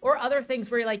forever, or other things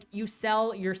where like you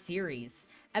sell your series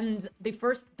and the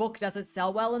first book doesn't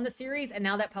sell well in the series, and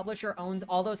now that publisher owns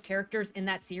all those characters in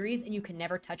that series and you can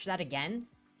never touch that again.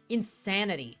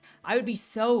 Insanity. I would be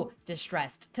so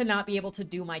distressed to not be able to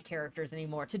do my characters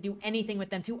anymore, to do anything with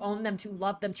them, to own them, to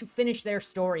love them, to finish their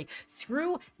story.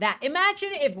 Screw that.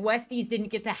 Imagine if Westies didn't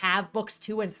get to have books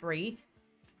 2 and 3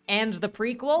 and the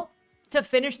prequel to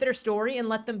finish their story and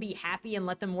let them be happy and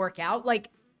let them work out. Like,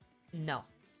 no.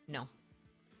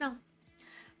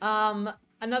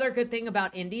 Another good thing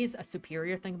about indies, a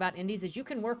superior thing about indies, is you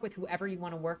can work with whoever you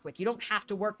want to work with. You don't have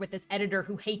to work with this editor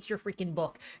who hates your freaking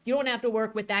book. You don't have to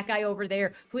work with that guy over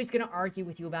there who is going to argue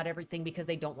with you about everything because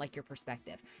they don't like your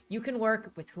perspective. You can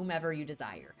work with whomever you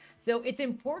desire. So it's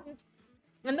important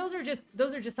And those are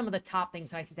just some of the top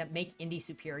things that I think that make indie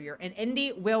superior. And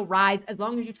indie will rise as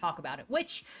long as you talk about it,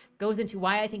 which goes into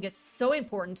why I think it's so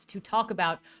important to talk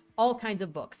about all kinds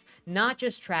of books, not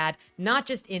just trad, not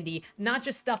just indie, not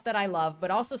just stuff that I love, but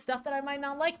also stuff that I might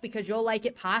not like because you'll like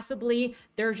it possibly.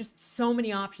 There are just so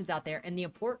many options out there. And the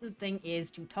important thing is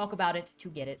to talk about it, to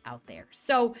get it out there.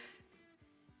 So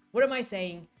what am I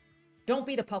saying? Don't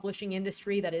be the publishing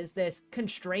industry that is this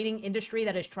constraining industry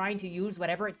that is trying to use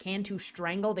whatever it can to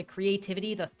strangle the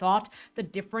creativity, the thought, the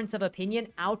difference of opinion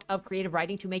out of creative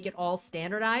writing to make it all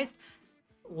standardized.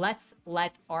 Let's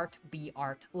let art be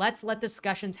art. Let's let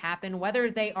discussions happen, whether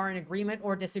they are in agreement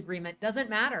or disagreement, doesn't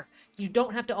matter. You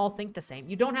don't have to all think the same.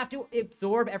 You don't have to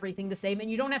absorb everything the same, and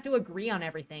you don't have to agree on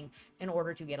everything in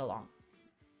order to get along.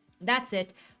 That's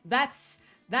it. That's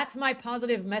my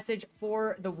positive message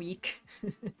for the week.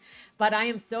 But I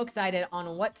am so excited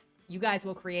on what you guys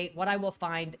will create, what I will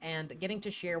find, and getting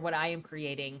to share what I am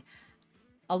creating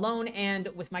alone and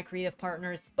with my creative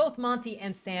partners, both Monty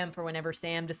and Sam, for whenever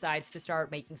Sam decides to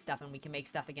start making stuff and we can make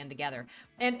stuff again together.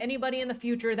 And anybody in the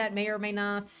future that may or may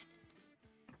not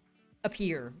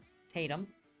appear, Tatum.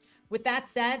 With that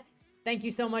said, thank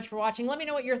you so much for watching. Let me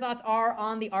know what your thoughts are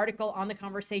on the article, on the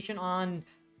conversation, on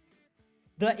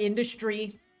the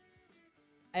industry.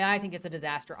 I think it's a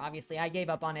disaster, obviously. I gave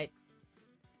up on it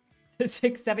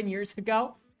 6-7 years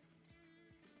ago.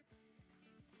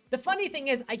 The funny thing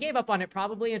is, I gave up on it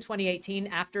probably in 2018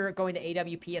 after going to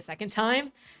AWP a second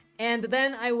time. And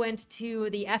then I went to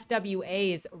the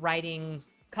FWA's writing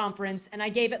conference, and I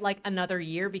gave it like another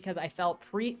year because I felt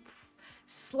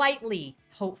slightly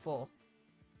hopeful.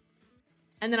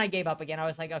 And then I gave up again. I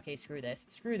was like, okay, screw this.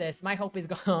 Screw this. My hope is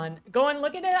gone.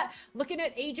 Looking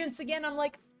at agents again, I'm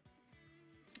like,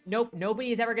 nope,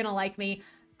 nobody is ever going to like me.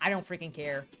 I don't freaking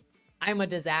care. I'm a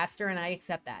disaster, and I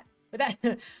accept that. But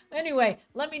that, anyway,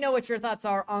 let me know what your thoughts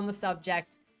are on the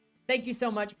subject. Thank you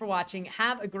so much for watching.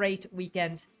 Have a great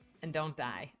weekend, and don't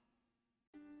die.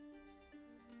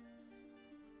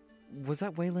 Was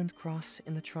that Wayland Cross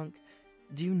in the trunk?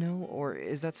 Do you know, or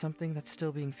is that something that's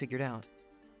still being figured out?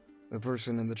 The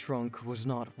person in the trunk was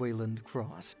not Wayland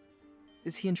Cross.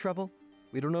 Is he in trouble?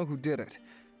 We don't know who did it,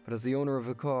 but as the owner of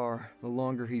the car, the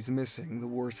longer he's missing, the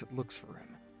worse it looks for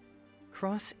him.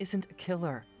 Cross isn't a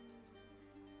killer.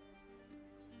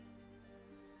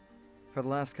 For the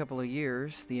last couple of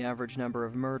years, the average number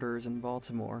of murders in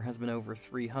Baltimore has been over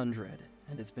 300,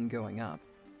 and it's been going up.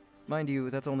 Mind you,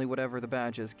 that's only whatever the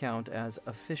badges count as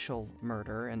official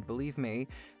murder, and believe me,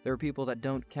 there are people that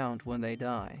don't count when they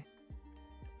die.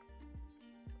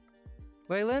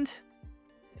 Wayland?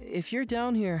 If you're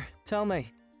down here, tell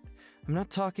me. I'm not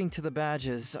talking to the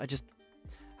badges,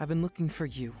 I've been looking for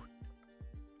you.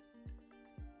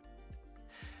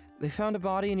 They found a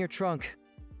body in your trunk,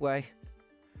 Way.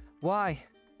 Why?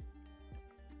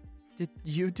 Did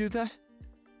you do that?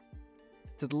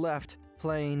 To the left,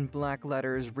 plain black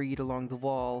letters read along the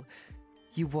wall.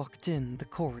 You walked in the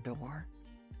corridor.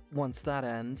 Once that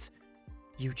ends,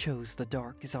 you chose the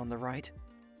dark is on the right.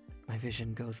 My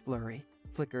vision goes blurry,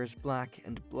 flickers black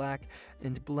and black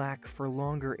and black for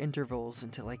longer intervals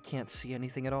until I can't see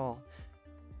anything at all.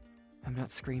 I'm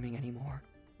not screaming anymore,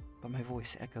 but my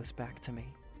voice echoes back to me.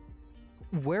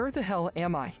 Where the hell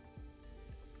am I?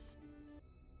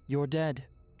 You're dead,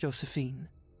 Josephine.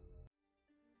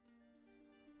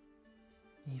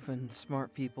 Even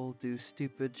smart people do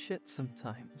stupid shit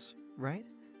sometimes, right?